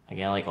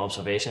again like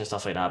observation and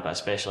stuff like that, but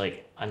especially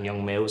like in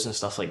young males and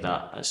stuff like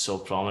that, it's so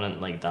prominent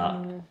like that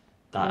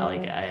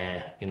like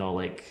you know,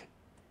 like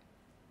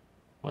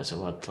what's the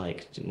word,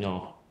 like, you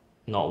know,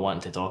 not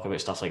wanting to talk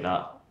about stuff like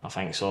that, I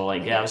think. So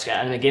like yeah, I was,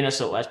 and again it's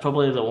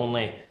probably the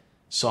only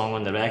song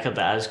on the record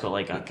that has got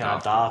like a kind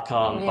of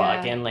darker, but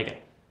again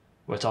like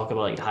we're talking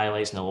about like the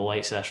highlights and the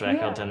lowlights of this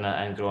record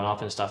and growing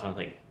up and stuff, and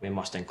like we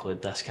must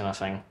include this kind of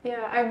thing.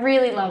 Yeah, I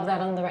really love that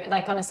on the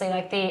like honestly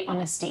like the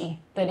honesty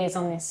that is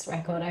on this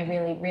record. I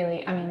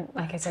really, I mean,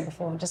 like I said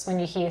before, just when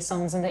you hear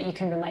songs and that you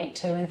can relate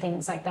to and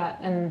things like that,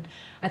 and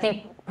I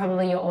think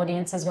probably your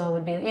audience as well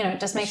would be, it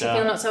just makes you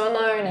feel not so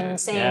alone and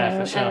seen.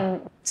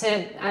 And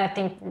I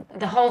think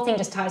the whole thing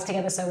just ties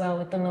together so well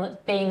with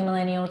being a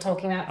millennial,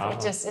 talking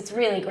about it's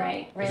really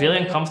great. It's really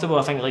uncomfortable,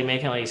 I think, like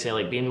making, like you say,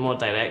 like being more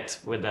direct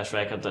with this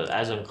record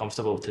that is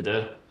uncomfortable to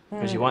do,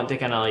 because you want to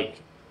kind of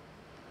like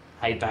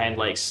hide behind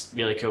like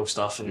really cool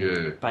stuff,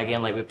 and but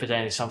again, like we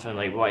presented something,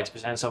 like we wanted to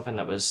present something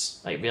that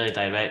was like really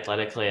direct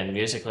lyrically and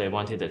musically. We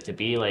wanted it to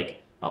be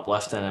like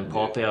uplifting and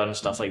poppier and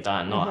stuff like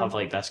that, and not have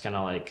like this kind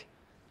of like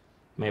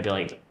maybe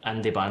like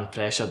indie band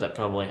pressure that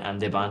probably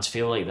indie bands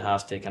feel like they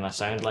have to kind of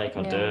sound like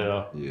or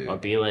do or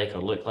be like or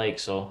look like.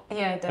 So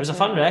it was a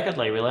fun record,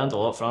 like we learned a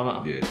lot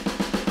from it.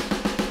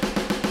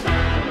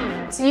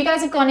 So you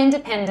guys have gone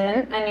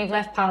independent and you've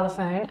left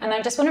Parlophone, and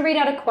I just want to read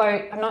out a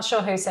quote. I'm not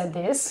sure who said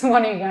this,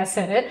 one of you guys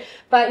said it,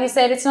 but you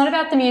said, "It's not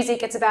about the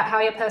music, it's about how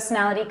your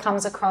personality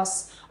comes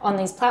across on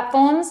these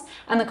platforms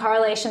and the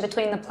correlation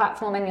between the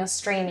platform and your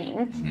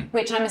streaming,"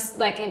 which I'm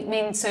like, it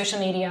means social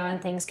media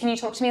and things. Can you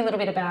talk to me a little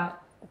bit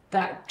about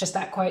that, just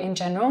that quote in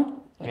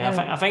general? Yeah,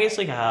 I think it's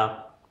like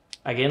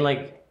again,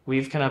 like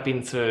we've kind of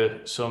been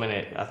through so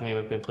many, I think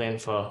we've been playing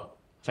for,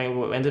 I think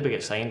when did we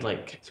get signed,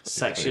 like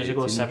 6 years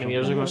ago, 7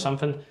 years ago or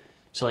something.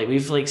 So like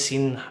we've like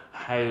seen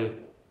how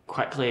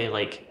quickly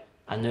like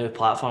a new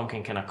platform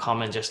can kind of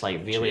come and just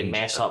like really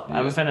mess up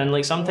everything, and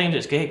like sometimes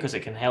it's great because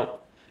it can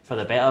help for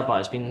the better, but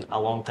it's been a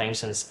long time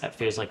since it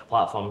feels like a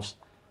platform's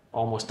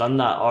almost done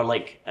that, or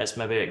like it's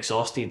maybe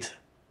exhausted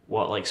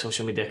what like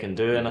social media can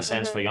do in a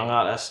sense for young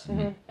artists.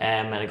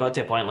 And it got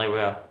to a point like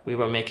where we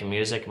were making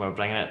music and we were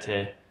bringing it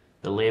to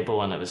the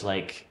label, and it was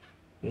like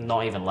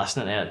not even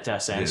listening to it, to a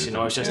sense,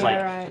 it's just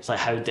it's like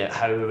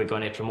how are we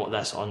going to promote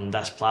this on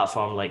this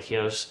platform? Like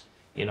here's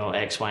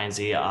X, Y, and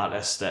Z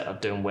artists that are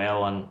doing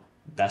well on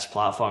this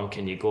platform.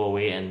 Can you go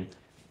away and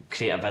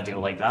create a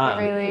video like that?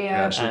 Really,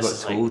 so we got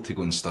told to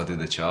go and study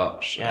the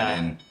charts and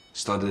then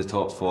study the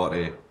top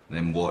 40, and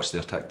then watch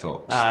their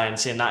TikToks. And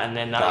saying that, and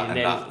then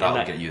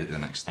that'll get you to the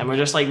next thing. And we're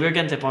just like, we're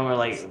getting to the point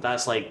where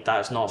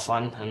that's not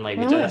fun, and like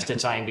we do this to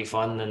try and be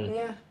fun,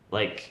 and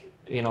like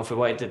if we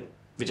wanted to,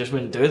 we just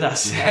wouldn't do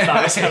this. If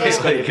that was how it's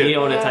going to be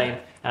all the time.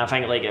 And I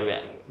think like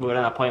we were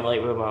in a point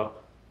where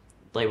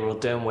we were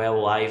doing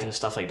well live and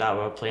stuff like that.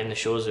 We were playing the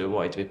shows that we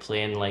wanted to be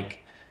playing.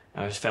 Like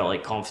I just felt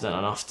like confident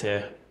enough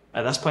to.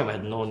 At this point, we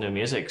had no new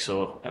music,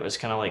 so it was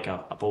kind of like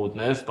a bold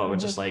move. But we're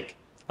just like,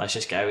 let's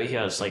just get out of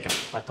here. It's like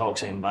a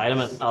toxic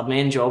environment. Our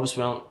main jobs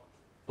weren't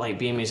like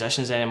being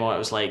musicians anymore. It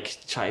was like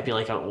trying to be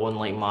like our own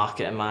like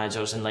marketing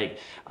managers, and like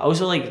I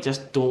also like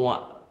just don't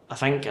want. I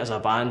think as a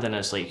band and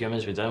as like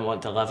humans, we didn't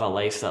want to live a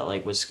life that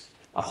like was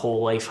our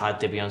whole life had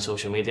to be on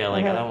social media.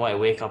 Like I didn't want to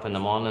wake up in the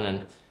morning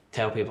and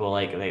tell people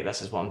like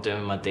this is what I'm doing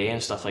in my day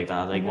and stuff like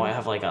that. Like want to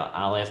have like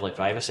a level of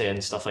privacy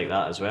and stuff like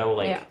that as well.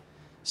 Like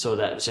so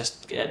that it's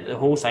just the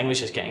whole thing was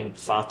just getting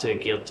far too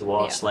geared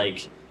towards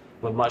like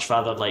we'd much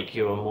rather like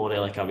you were more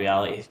like a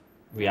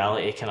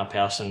reality kind of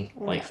person,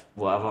 like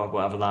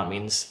whatever that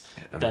means,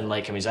 than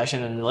like a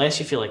musician. And the less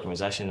you feel like a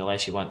musician, the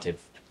less you want to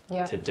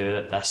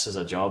do this as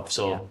a job.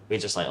 So we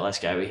just like, let's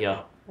get out of here.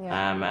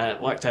 And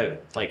it worked out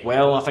like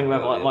well. I think we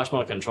have much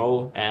more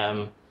control.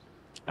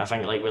 I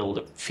think like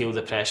we'll feel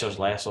the pressures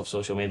less of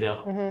social media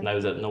now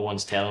that no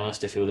one's telling us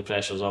to feel the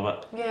pressures of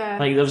it.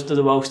 Like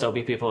there will still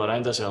be people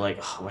around us who are like,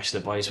 oh, I wish the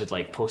boys would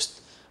like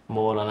post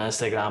more on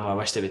Instagram, or I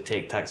wish they would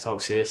take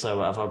TikTok seriously or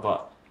whatever.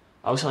 But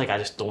I also like, I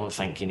just don't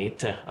think you need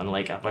to, and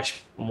like I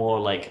wish more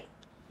like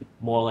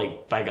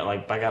bigger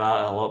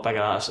artists, a lot bigger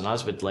artists than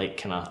us would like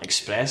kind of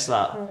express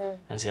that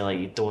and say like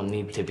you don't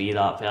need to be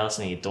that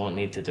person, you don't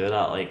need to do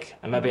that. Like,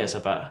 and maybe it's a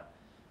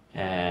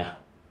bit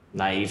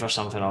naive or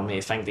something, or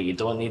maybe think that you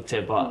don't need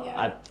to, but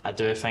I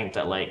do think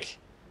that like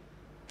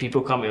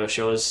people come to our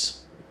shows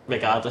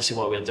regardless of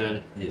what we're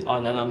doing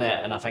on the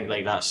internet, and I think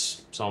like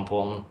that's so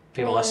important.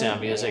 People listen to our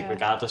music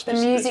regardless. The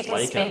music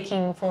is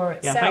speaking for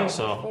itself. Yeah, I think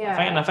so.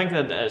 I think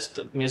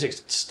that music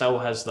still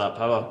has that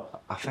power.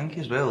 I think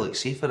as well, like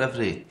see for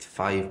every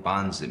 5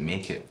 bands that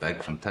make it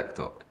big from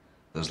TikTok,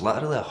 there's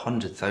literally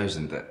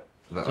 100,000 that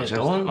are just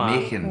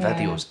making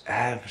videos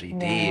every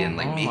day and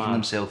like making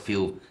themselves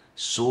feel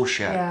so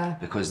shit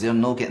because they're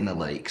not getting the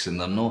likes and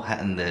they're not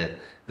hitting the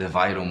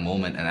viral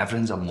moment, and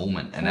everything's a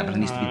moment and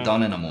everything needs to be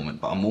done in a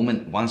moment, but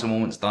once a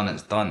moment's done,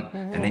 it's done,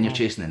 and then you're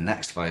chasing the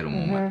next viral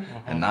moment,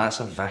 and that's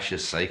a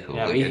vicious cycle.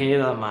 Yeah, we hear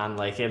that, man.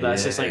 Like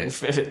that's just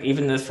like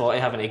even the 40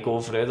 having to go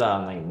through that,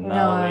 I'm like,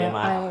 no way,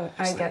 man.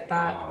 I get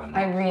that.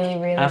 I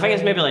really I think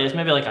it's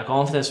maybe like a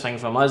confidence thing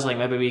from us. Like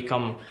maybe we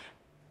come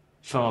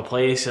from a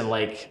place and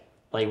like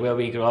where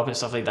we grew up and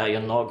stuff like that,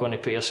 you're not going to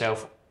put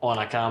yourself on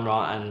a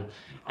camera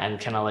and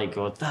kind of like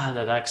go da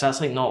da da, because that's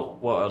like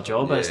not what our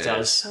job is to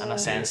us in a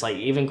sense. Like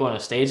even going on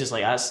stage is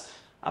like that's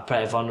a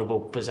pretty vulnerable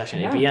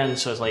position to be in.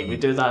 So it's like we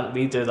do that,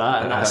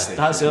 and that's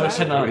the other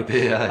kind of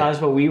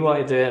that's what we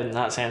want to do in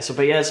that sense. So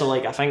but so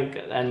like I think,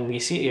 and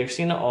you're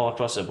seeing it all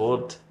across the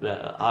board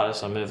that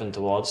artists are moving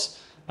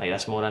towards like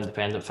this more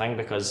independent thing,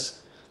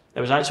 because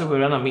there was actually, we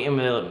were in a meeting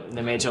with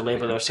the major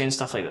label, they were saying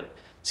stuff like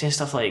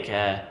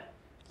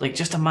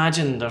just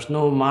imagine there's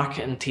no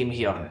marketing team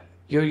here.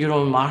 you're your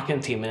own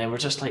marketing team, and then we're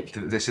just like,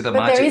 They said But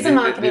there is a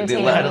marketing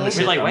team. literally We're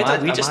said, like, why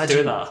don't we just do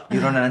imagine that?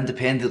 You're on an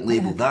independent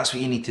label, that's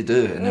what you need to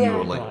do. And then we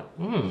were like,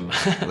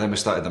 then we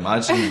started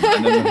imagining,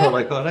 and then we were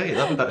like, all right,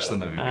 that would actually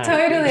maybe be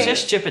Totally. It's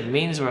just stupid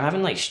meetings. We're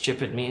having like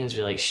stupid meetings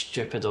with like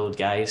stupid old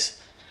guys.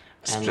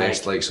 And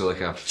dressed like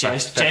a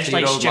dressed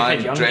 50-year-old like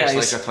man, young dressed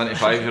guys. like a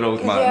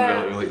 25-year-old man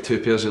Yeah. with like 2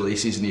 pairs of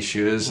laces in his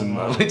shoes, and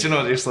like, you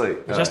know, just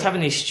like We're just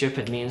having these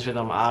stupid meetings with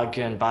them,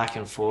 arguing back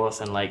and forth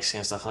and like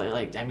saying stuff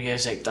like the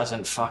music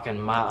doesn't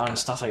fucking matter and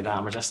stuff like that.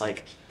 And we're just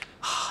like,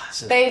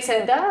 this is, They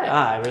said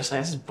that. we're just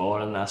like, this is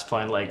boring at this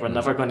point. Like, we're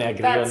never going to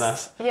agree on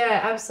this. Yeah,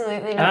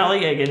 absolutely. And I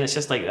like it again. It's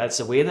just like that's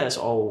the way that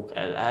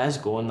it is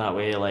going that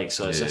way. Like,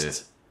 so it's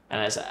just.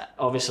 And it's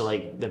obviously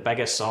like the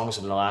biggest songs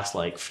in the last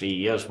like 3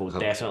 years will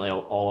definitely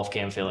all have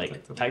came from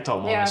like TikTok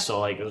moments. Yeah. So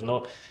like there's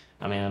no,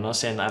 I mean, I'm not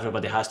saying that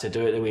everybody has to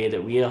do it the way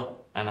that we're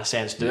in a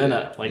sense doing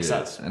it. Like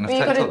that's and if But you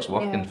gotta- TikTok's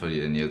working for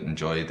you and you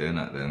enjoy doing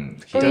it,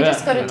 then Well, do you it,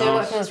 just got to you do know.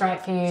 what feels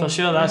right for you. for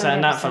sure. That's it.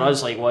 And that for 100%.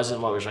 us like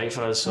wasn't what was right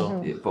for us.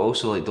 So Yeah, but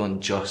also like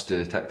don't just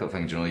do the TikTok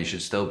thing. You know, you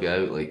should still be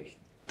out, like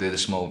do the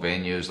small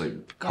venues,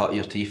 like cut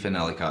your teeth in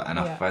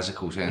a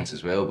physical sense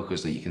as well,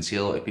 because like you can see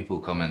a lot of people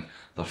coming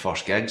their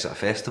first gigs at a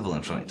festival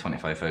in front of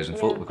 25,000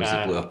 folk because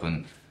they blew up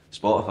on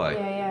Spotify.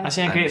 Yeah. I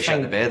seen a And great they shit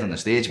thing. the bed on the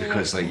stage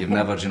because like you've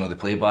never, you know, the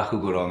playback will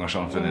go wrong or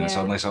something, and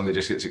suddenly somebody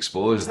just gets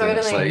exposed, Totally. and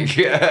it's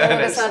like All of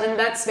a sudden,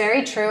 that's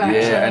very true. Actually,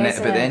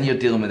 isn't but it? then you're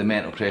dealing with the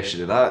mental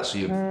pressure of that, so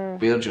you've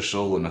bared your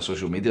soul on a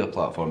social media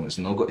platform that's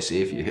not got to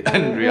save you.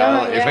 In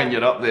reality, yeah. when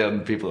you're up there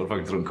and people are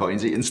fucking throwing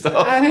coins at you and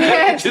stuff,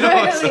 Yeah, you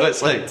know, so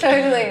it's like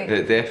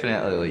totally.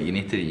 definitely like you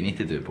need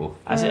to do both.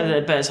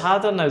 But it's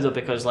harder now though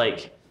because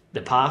like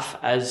the path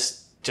is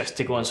just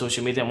to go on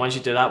social media, and once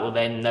you do that, well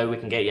then now we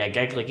can get you a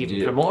gig. Like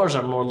even promoters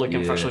are more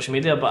looking for social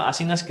media. But I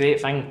seen this great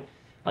thing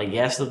like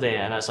yesterday,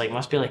 and it's like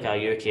must be like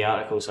a UK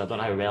article, so I don't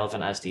know how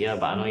relevant it is to you,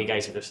 but I know you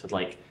guys have just had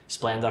like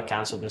Splendor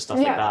cancelled and stuff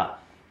like that.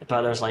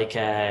 But there's like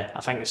I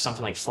think it's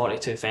something like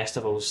 42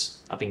 festivals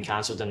have been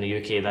cancelled in the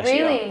UK this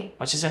year,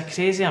 which is a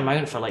crazy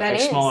amount for like how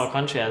small our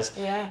country is.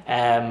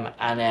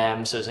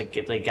 So it's like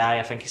the guy,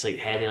 I think he's like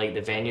head of like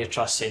the venue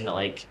trust, saying that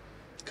like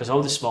because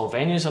all the small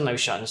venues are now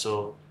shutting,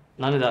 so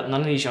none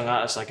of these young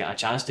artists are getting a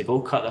chance to go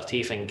cut their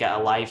teeth and get a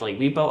live. Like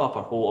we built up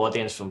our whole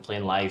audience from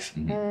playing live,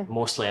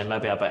 mostly, and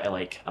maybe a bit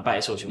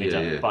of social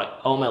media, but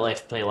ultimately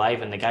to play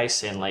live. And the guy's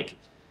saying like,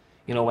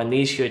 you know, when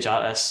these huge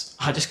artists,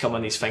 I just come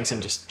on these things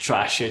and just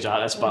trash huge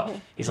artists, but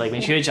he's like,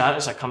 when huge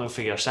artists are coming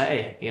for your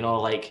city, you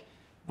know, like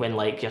when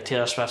like your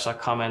Taylor Swifts are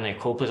coming and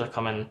Coldplay's are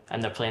coming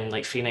and they're playing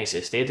like 3 nights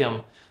at the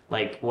stadium,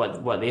 like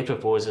what they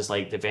propose is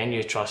like the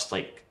venue trust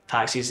like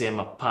taxes them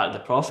a part of the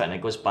profit and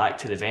it goes back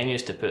to the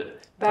venues to put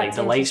like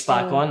the lights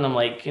back on. I'm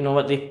like, you know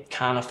what, they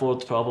can't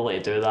afford probably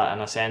to do that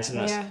in a sense,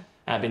 and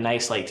it'd be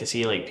nice like to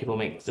see like people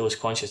make those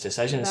conscious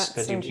decisions,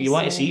 because you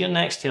want to see your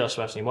next Taylor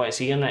Swift and you want to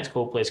see your next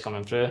Coldplay's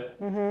coming through,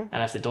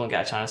 and if they don't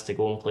get a chance to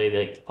go and play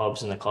the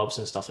pubs and the clubs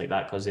and stuff like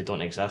that because they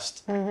don't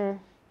exist, you're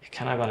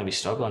kind of going to be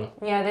struggling.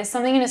 Yeah, there's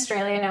something in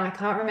Australia now, I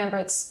can't remember,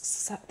 I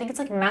think it's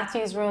like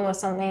Matthew's rule or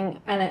something,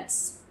 and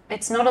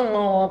it's not a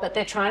law, but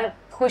they're trying to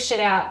push it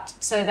out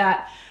so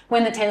that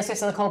when the Taylor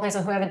Swifts or the Coldplays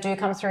or whoever do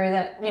come through,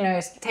 that, you know,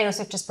 Taylor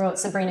Swift just brought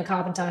Sabrina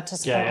Carpenter to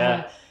support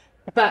her,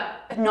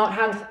 but not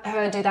have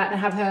her do that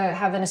and have her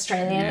have an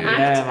Australian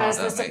act as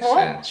the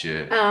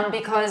support.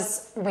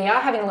 Because we are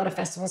having a lot of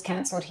festivals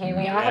cancelled here,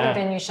 we are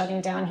having venues shutting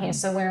down here,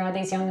 so where are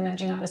these young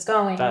emerging artists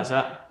going? That's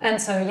it.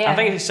 And so I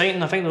think it's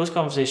exciting. I think those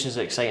conversations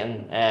are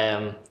exciting,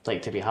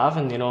 like to be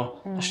having. You know,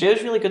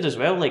 Australia's really good as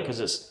well, like because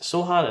it's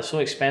so hard, it's so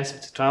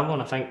expensive to travel,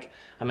 and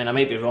I mean I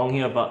might be wrong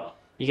here, but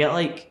you get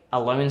like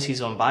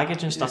allowances on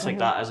baggage and stuff like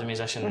that as a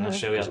musician in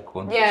Australia.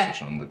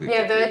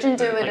 Virgin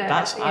do it. Like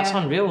that's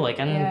unreal. Like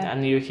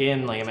in the UK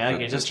and like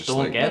America, you just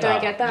don't get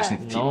that. Get that. You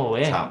just need to No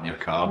way. tap your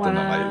card and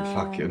I'm like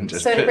fucking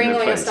just. So to bring all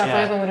your price. stuff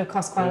over would have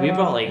cost quite a lot.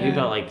 We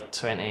brought like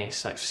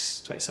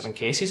 27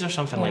 cases or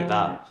something like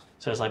that.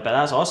 So it's like, but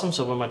that's awesome.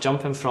 So when we're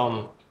jumping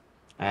from,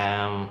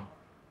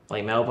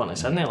 like Melbourne to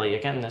Sydney, like you're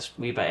getting this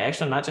wee bit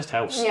extra, and that just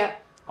helps.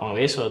 On the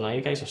way, so now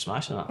you guys are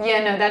smashing that.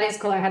 Yeah, no, that is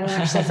cool. I hadn't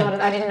actually thought of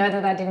I didn't know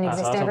that didn't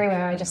exist awesome.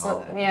 everywhere. I just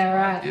thought,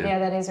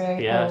 that is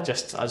very cool. I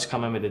just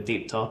come in with the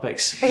deep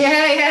topics.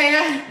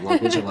 Yeah.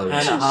 Luggage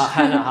allowances.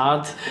 Hitting it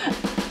hard.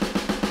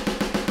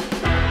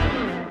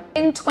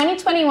 In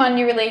 2021,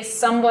 you released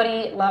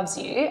Somebody Loves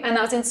You, and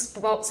that was in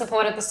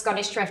support of the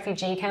Scottish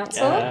Refugee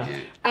Council.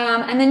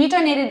 And then you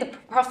donated the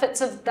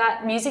profits of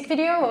that music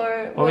video,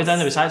 or? What we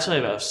done, it was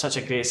actually such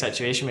a great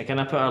situation. We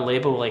kind of put our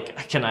label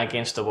like kind of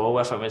against the wall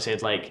with it. We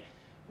said like,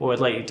 what we'd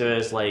like to do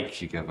is like,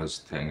 if you give us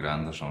 10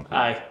 grand or something.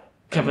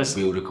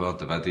 We'll record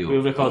the video.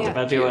 We'll record the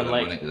video and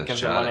like give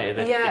give the money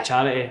to the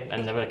charity,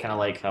 and they were kind of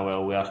like, oh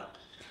well, we're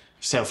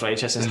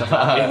self-righteous and stuff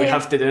like that. We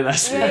have to do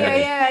this.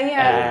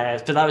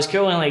 But that was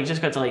cool, and like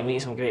just got to like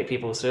meet some great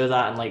people through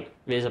that and like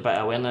raise a bit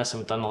of awareness, and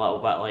we've done a little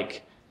bit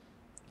like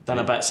done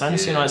a bit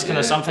since, you know, it's kind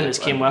of something that's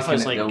came with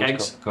us, like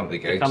gigs. Come to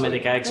the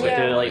gigs. We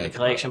do like the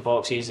collection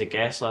boxes, the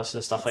guest lists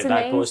and stuff like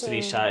that goes to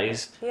these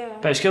charities.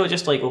 But it's cool, it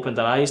just like opened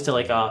our eyes to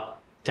like a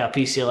to a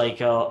piece of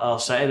like our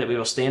city that we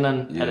were staying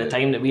in at the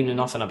time that we knew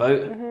nothing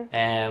about,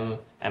 and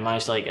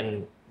managed to like,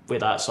 and with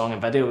that song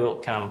and video,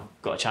 we kind of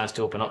got a chance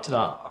to open up to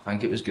that. I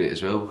think it was great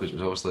as well because it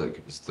was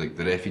obviously like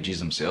the refugees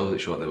themselves that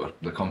shot, that were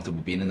they're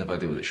comfortable being in the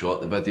video, that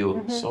shot the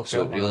video. So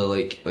So cool, it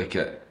really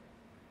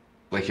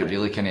it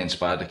really kind of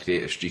inspired a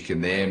creative streak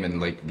in them,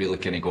 and like really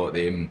kind of got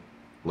them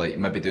like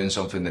maybe doing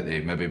something that they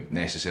maybe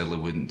necessarily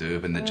wouldn't do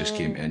when they just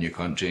came to a new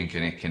country, and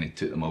kind of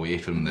took them away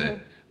from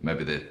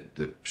maybe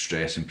the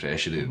stress and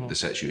pressure of the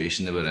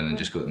situation they were in, and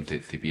just got them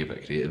to be a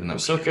bit creative. And that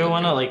was So cool,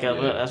 really wasn't it?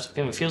 good.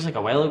 Like it feels like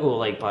a while ago,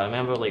 like, but I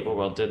remember like what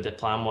we did. The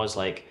plan was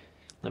like,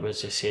 it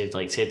was just said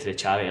to the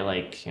charity,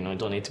 like, you know, we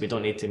don't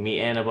need to meet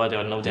anybody,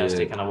 or nobody has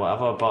to kind of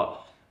whatever.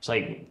 But it's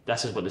like,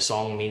 this is what the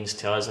song means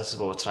to us. This is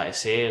what we're trying to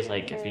say. Is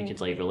like, if you could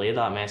like relay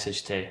that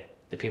message to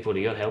the people that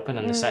you're helping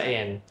in the city,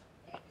 and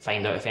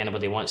find out if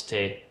anybody wants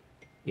to,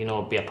 you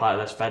know, be a part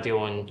of this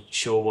video and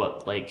show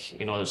what, like,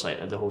 you know, it's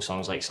like the whole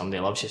song's like somebody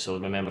loves you, so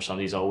remember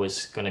somebody's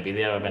always going to be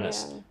there when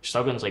it's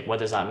struggling. It's like, what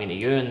does that mean to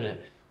you? And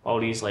all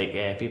these like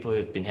people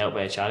who've been helped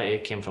by a charity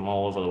came from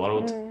all over the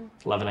world,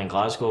 living in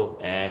Glasgow,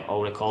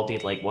 all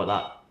recorded like what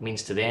that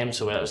means to them.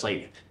 So it was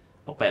like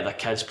a bit of their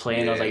kids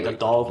playing, or like their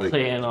dog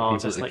playing, or people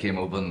just that like came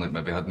over and like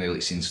maybe hadn't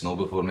like seen snow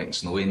before, making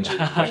snow angels.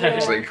 It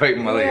was like quite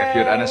like a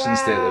pure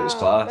innocence to it. It was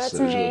class. That's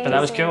It was really But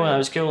that was cool, and that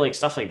was cool, like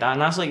stuff like that.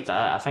 And that's like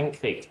that. I think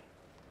like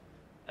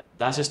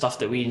that's the stuff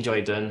that we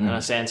enjoy doing in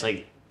a sense,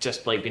 like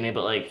just like being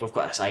able to, like, we've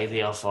got this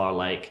idea for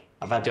like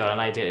a video or an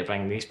idea to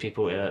bring these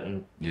people to it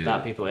and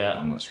that people to it,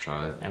 and let's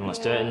try it. and let's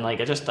do it. And like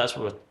that's what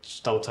we're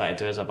still trying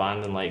to do as a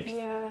band, and like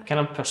kind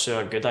of pursue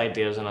our good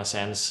ideas in a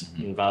sense,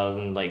 rather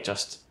than like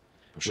just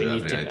Pursue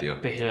every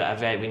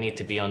idea. we need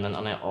to be on the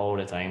internet all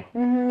the time.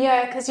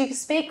 Yeah, because you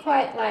speak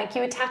quite like,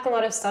 you attack a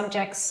lot of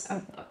subjects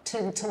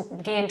to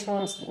geared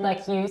towards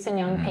like youth and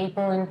young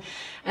people,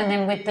 and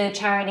then with the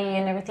charity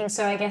and everything.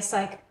 So I guess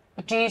like,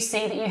 do you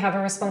see that you have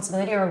a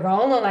responsibility or a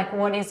role, or like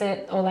what is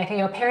it, or like are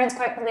your parents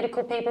quite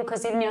political people?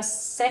 Because even your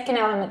second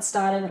album, it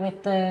started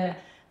with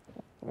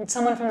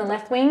someone from the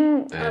left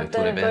wing of the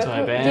Tony Benn.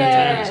 Tony Benn,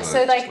 yeah. yeah.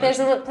 So like there's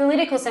a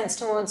political sense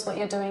towards what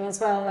you're doing as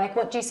well. Like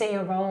what do you see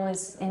your role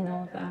is in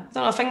all of that?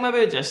 No, I think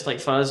maybe just like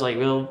for us, like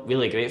we're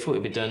really grateful to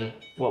be doing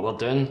what we're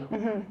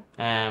doing.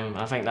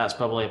 I think that's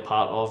probably a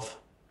part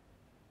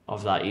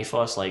of that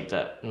ethos, like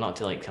that, not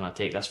to like kind of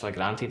take this for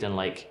granted, and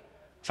like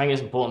I think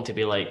it's important to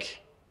be like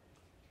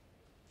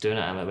doing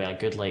it with a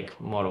good like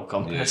moral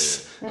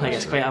compass. Like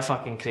it's quite a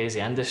fucking crazy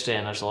industry,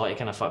 and there's a lot of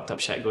kind of fucked up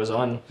shit goes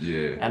on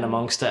in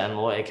amongst it, and a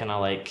lot of kind of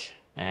like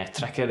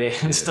trickery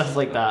and stuff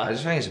like that. I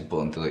just think it's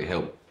important to like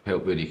help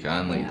where you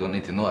can. Like you don't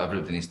need to. Not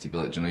everybody needs to be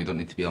like, you know, you don't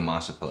need to be a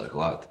massive political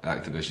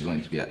activist. You don't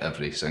need to be at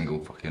every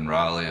single fucking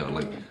rally or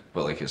like.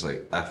 But like it's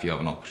like, if you have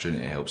an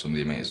opportunity to help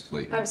somebody, mate, it's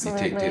like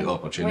Absolutely. you take the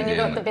opportunity. When you've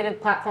got and the bit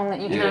of platform that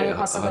you can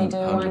possibly do,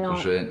 why not?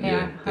 100%,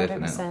 Yeah, yeah,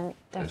 100%,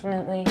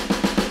 definitely.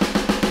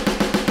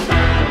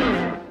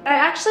 I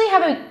actually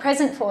have a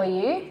present for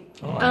you.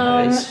 Oh,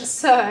 nice.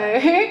 So,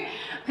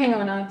 hang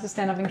on, I'll just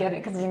stand up and get it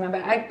because it's in my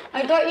bag.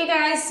 I got you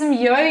guys some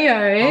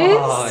yo-yos.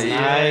 Oh, Nice,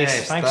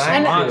 yes, thanks so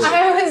And much.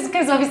 I was,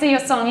 because obviously your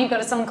song, you've got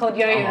a song called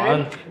Yo-Yo. Come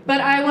on.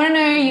 But I want to know,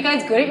 are you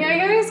guys good at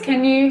yo-yos?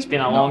 Can you? It's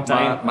been a long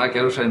time. My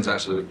girlfriend's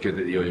actually good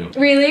at the yo-yo.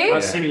 Really?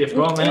 Let's see what you've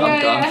got, mate.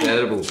 Yeah. I'm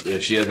terrible. Yeah,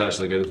 she is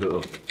actually good at it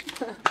though.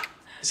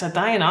 It's a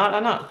dying art,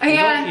 isn't it? Oh,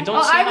 yeah. You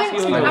don't see I enough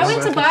went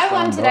yo-yos. to buy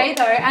one today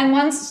though, and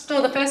one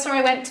store, the first store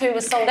I went to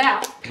was sold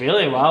out.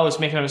 Really? Wow, it's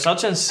making a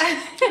resurgence.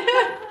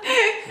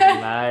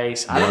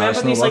 Nice. I remember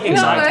it's these not like working.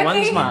 exact Not ones,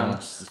 working. man.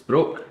 It's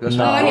broke. That's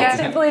No. Oh what yeah,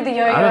 simply the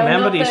yo-yo. I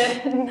remember not these.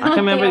 the- I not can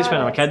remember the these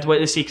when I was a art. kid. What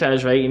the secret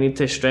is, right? You need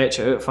to stretch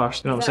it out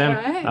first. You know what I'm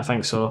that saying? right? I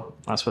think so.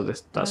 That's what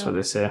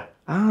they say.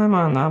 Ah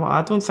man,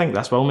 I don't think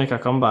this will make a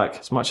comeback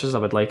as much as I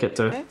would like it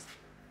to.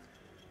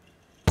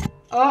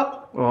 Oh.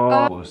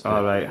 Oh,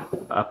 all right.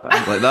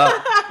 Like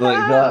that. Like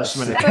that. Just a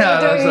minute.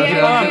 That's Yeah, a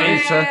yeah,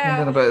 bit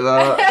second about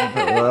that.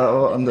 About that.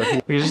 Oh, under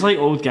here. We're just like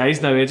old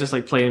guys now. We're just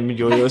like playing with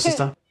yo-yos and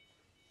stuff.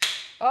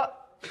 Oh.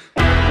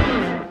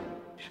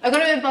 I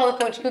got a bowl of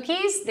fortune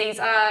cookies. These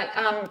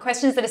are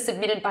questions that are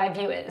submitted by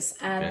viewers,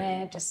 and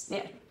they're just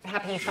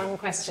happy, fun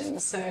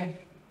questions. So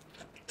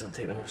Don't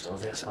take the most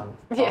obvious one.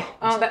 yeah.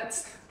 Oh,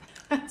 that's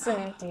an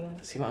empty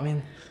one. See what I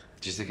mean?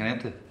 Just to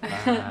connect it.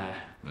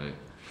 Right.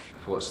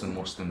 What's the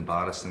most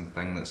embarrassing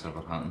thing that's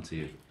ever happened to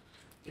you?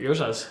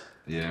 Yours is.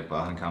 Yeah, but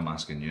I think I'm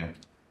asking you.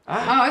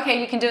 Oh, okay.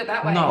 You can do it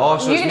that way. No. Oh,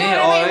 so You it's can do me.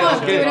 whatever you Oh, want.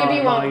 right, Do okay. whatever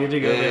you want. You do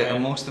good. The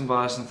most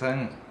embarrassing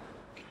thing?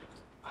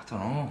 I don't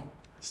know.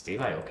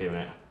 Steve, I okay,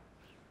 mate.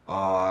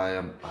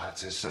 Oh,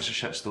 it's such a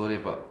shit story,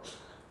 but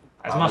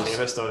It's I my was-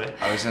 favourite story.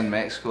 I was in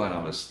Mexico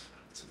and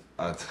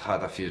I'd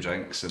had a few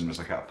drinks and was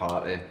like at a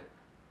party,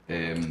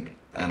 and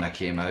I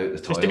came out the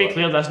toilet. Just to be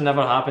clear, this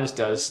never happens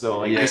to us though.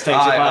 Like Yeah, these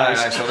types of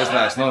parties. so listen,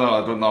 it's no,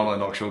 I don't normally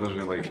knock shoulders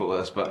with like folk like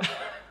this, but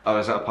I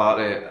was at a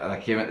party and I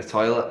came out the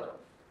toilet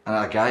and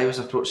a guy was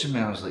approaching me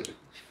and I was like,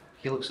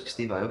 he looks like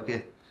Steve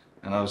Aoki,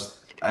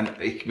 and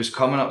he was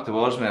coming up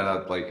towards me and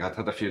I'd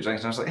had a few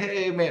drinks and I was like,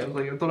 hey mate, I was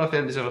like, I don't know if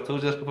anybody's ever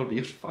told you this before, but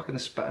you're fucking the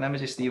spitting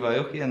image of Steve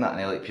Aoki and that, and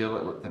he like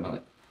purely looked at me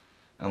like,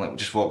 and like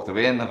just walked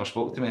away and never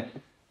spoke to me.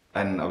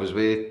 And I was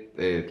with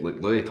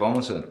like Louis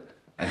Tomlinson,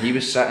 and he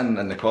was sitting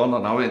in the corner,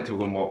 and I went to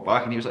go and walk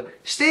back, and he was like,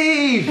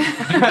 Steve!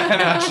 And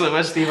I actually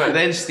was Steve. And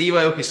then Steve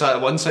Aoki sat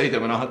at one side of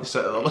him, and I had to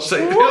sit at the other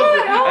side of him.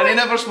 And he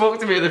never spoke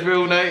to me the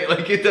full night.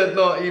 Like, he did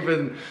not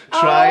even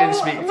try and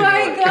speak to me. Oh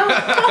my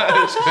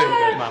God! It's quite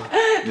good,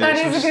 man. That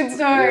is a good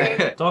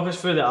story. Yeah. Talk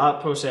us through the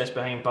art process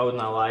behind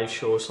building a live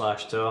show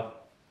 / tour.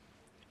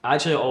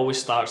 Actually, it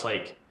always starts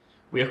like,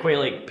 we're quite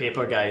like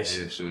paper guys.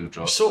 Yeah, so we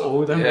dropped So stuff.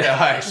 old, aren't we?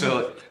 Yeah, aye,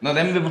 so no,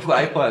 then we've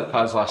got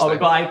iPads last Oh, time. we've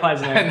got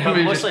iPads now. And But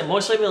we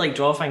mostly we like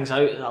draw things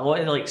out. A lot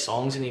of the like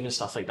songs and even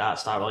stuff like that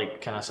start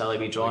like kind of silly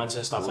wee drawings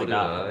and stuff like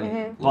that.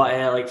 Aye.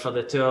 But like for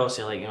the tour,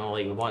 obviously, like, you know,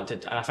 like we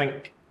wanted, and I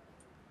think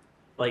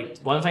like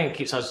one thing that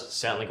keeps us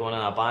certainly going in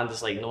our band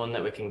is like knowing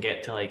that we can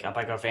get to like a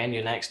bigger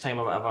venue next time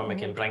or whatever, and we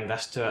can bring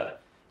this to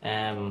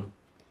it.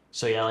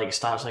 So yeah, like it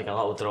starts like a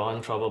little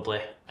drawing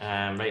probably.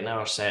 Right now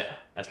our set,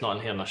 it's not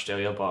in here in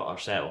Australia, but our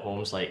set at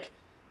home's like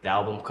the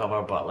album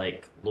cover, but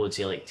like loads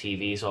of like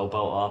TVs all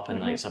built up, and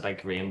like it's a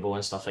big rainbow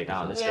and stuff like that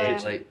on the Yeah.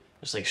 stage. Like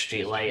there's like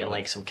street light and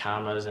like some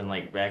cameras and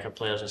like record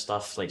players and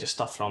stuff, like just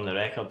stuff from the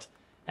record.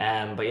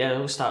 But yeah, it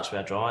all starts with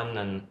a drawing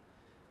and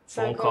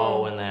So phone cool.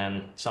 call, and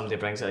then somebody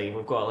brings it. Like,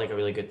 we've got like a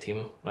really good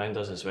team around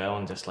us as well,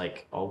 and just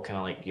like all kind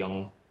of like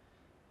young,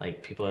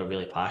 like people are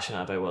really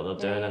passionate about what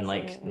they're doing, and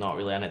like not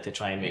really in it to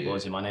try and make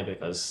loads of money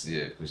because.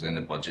 Yeah, because then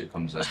the budget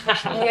comes in.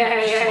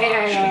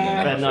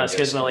 Yeah. But no, it's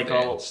good. We're like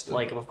all condensed and-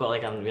 like we've got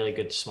like a really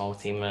good small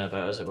team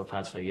about us that we've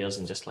had for years,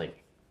 and just like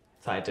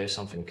try to do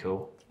something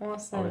cool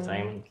Awesome. all the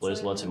time.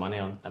 Lose loads of money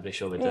on every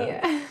show we do. Yeah.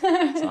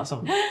 It's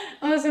awesome.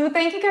 Awesome. Well,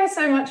 thank you guys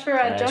so much for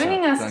Pleasure.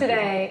 joining us Thank you.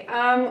 today.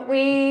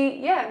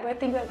 I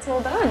think that's all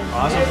done.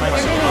 Awesome.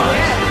 Thanks so much.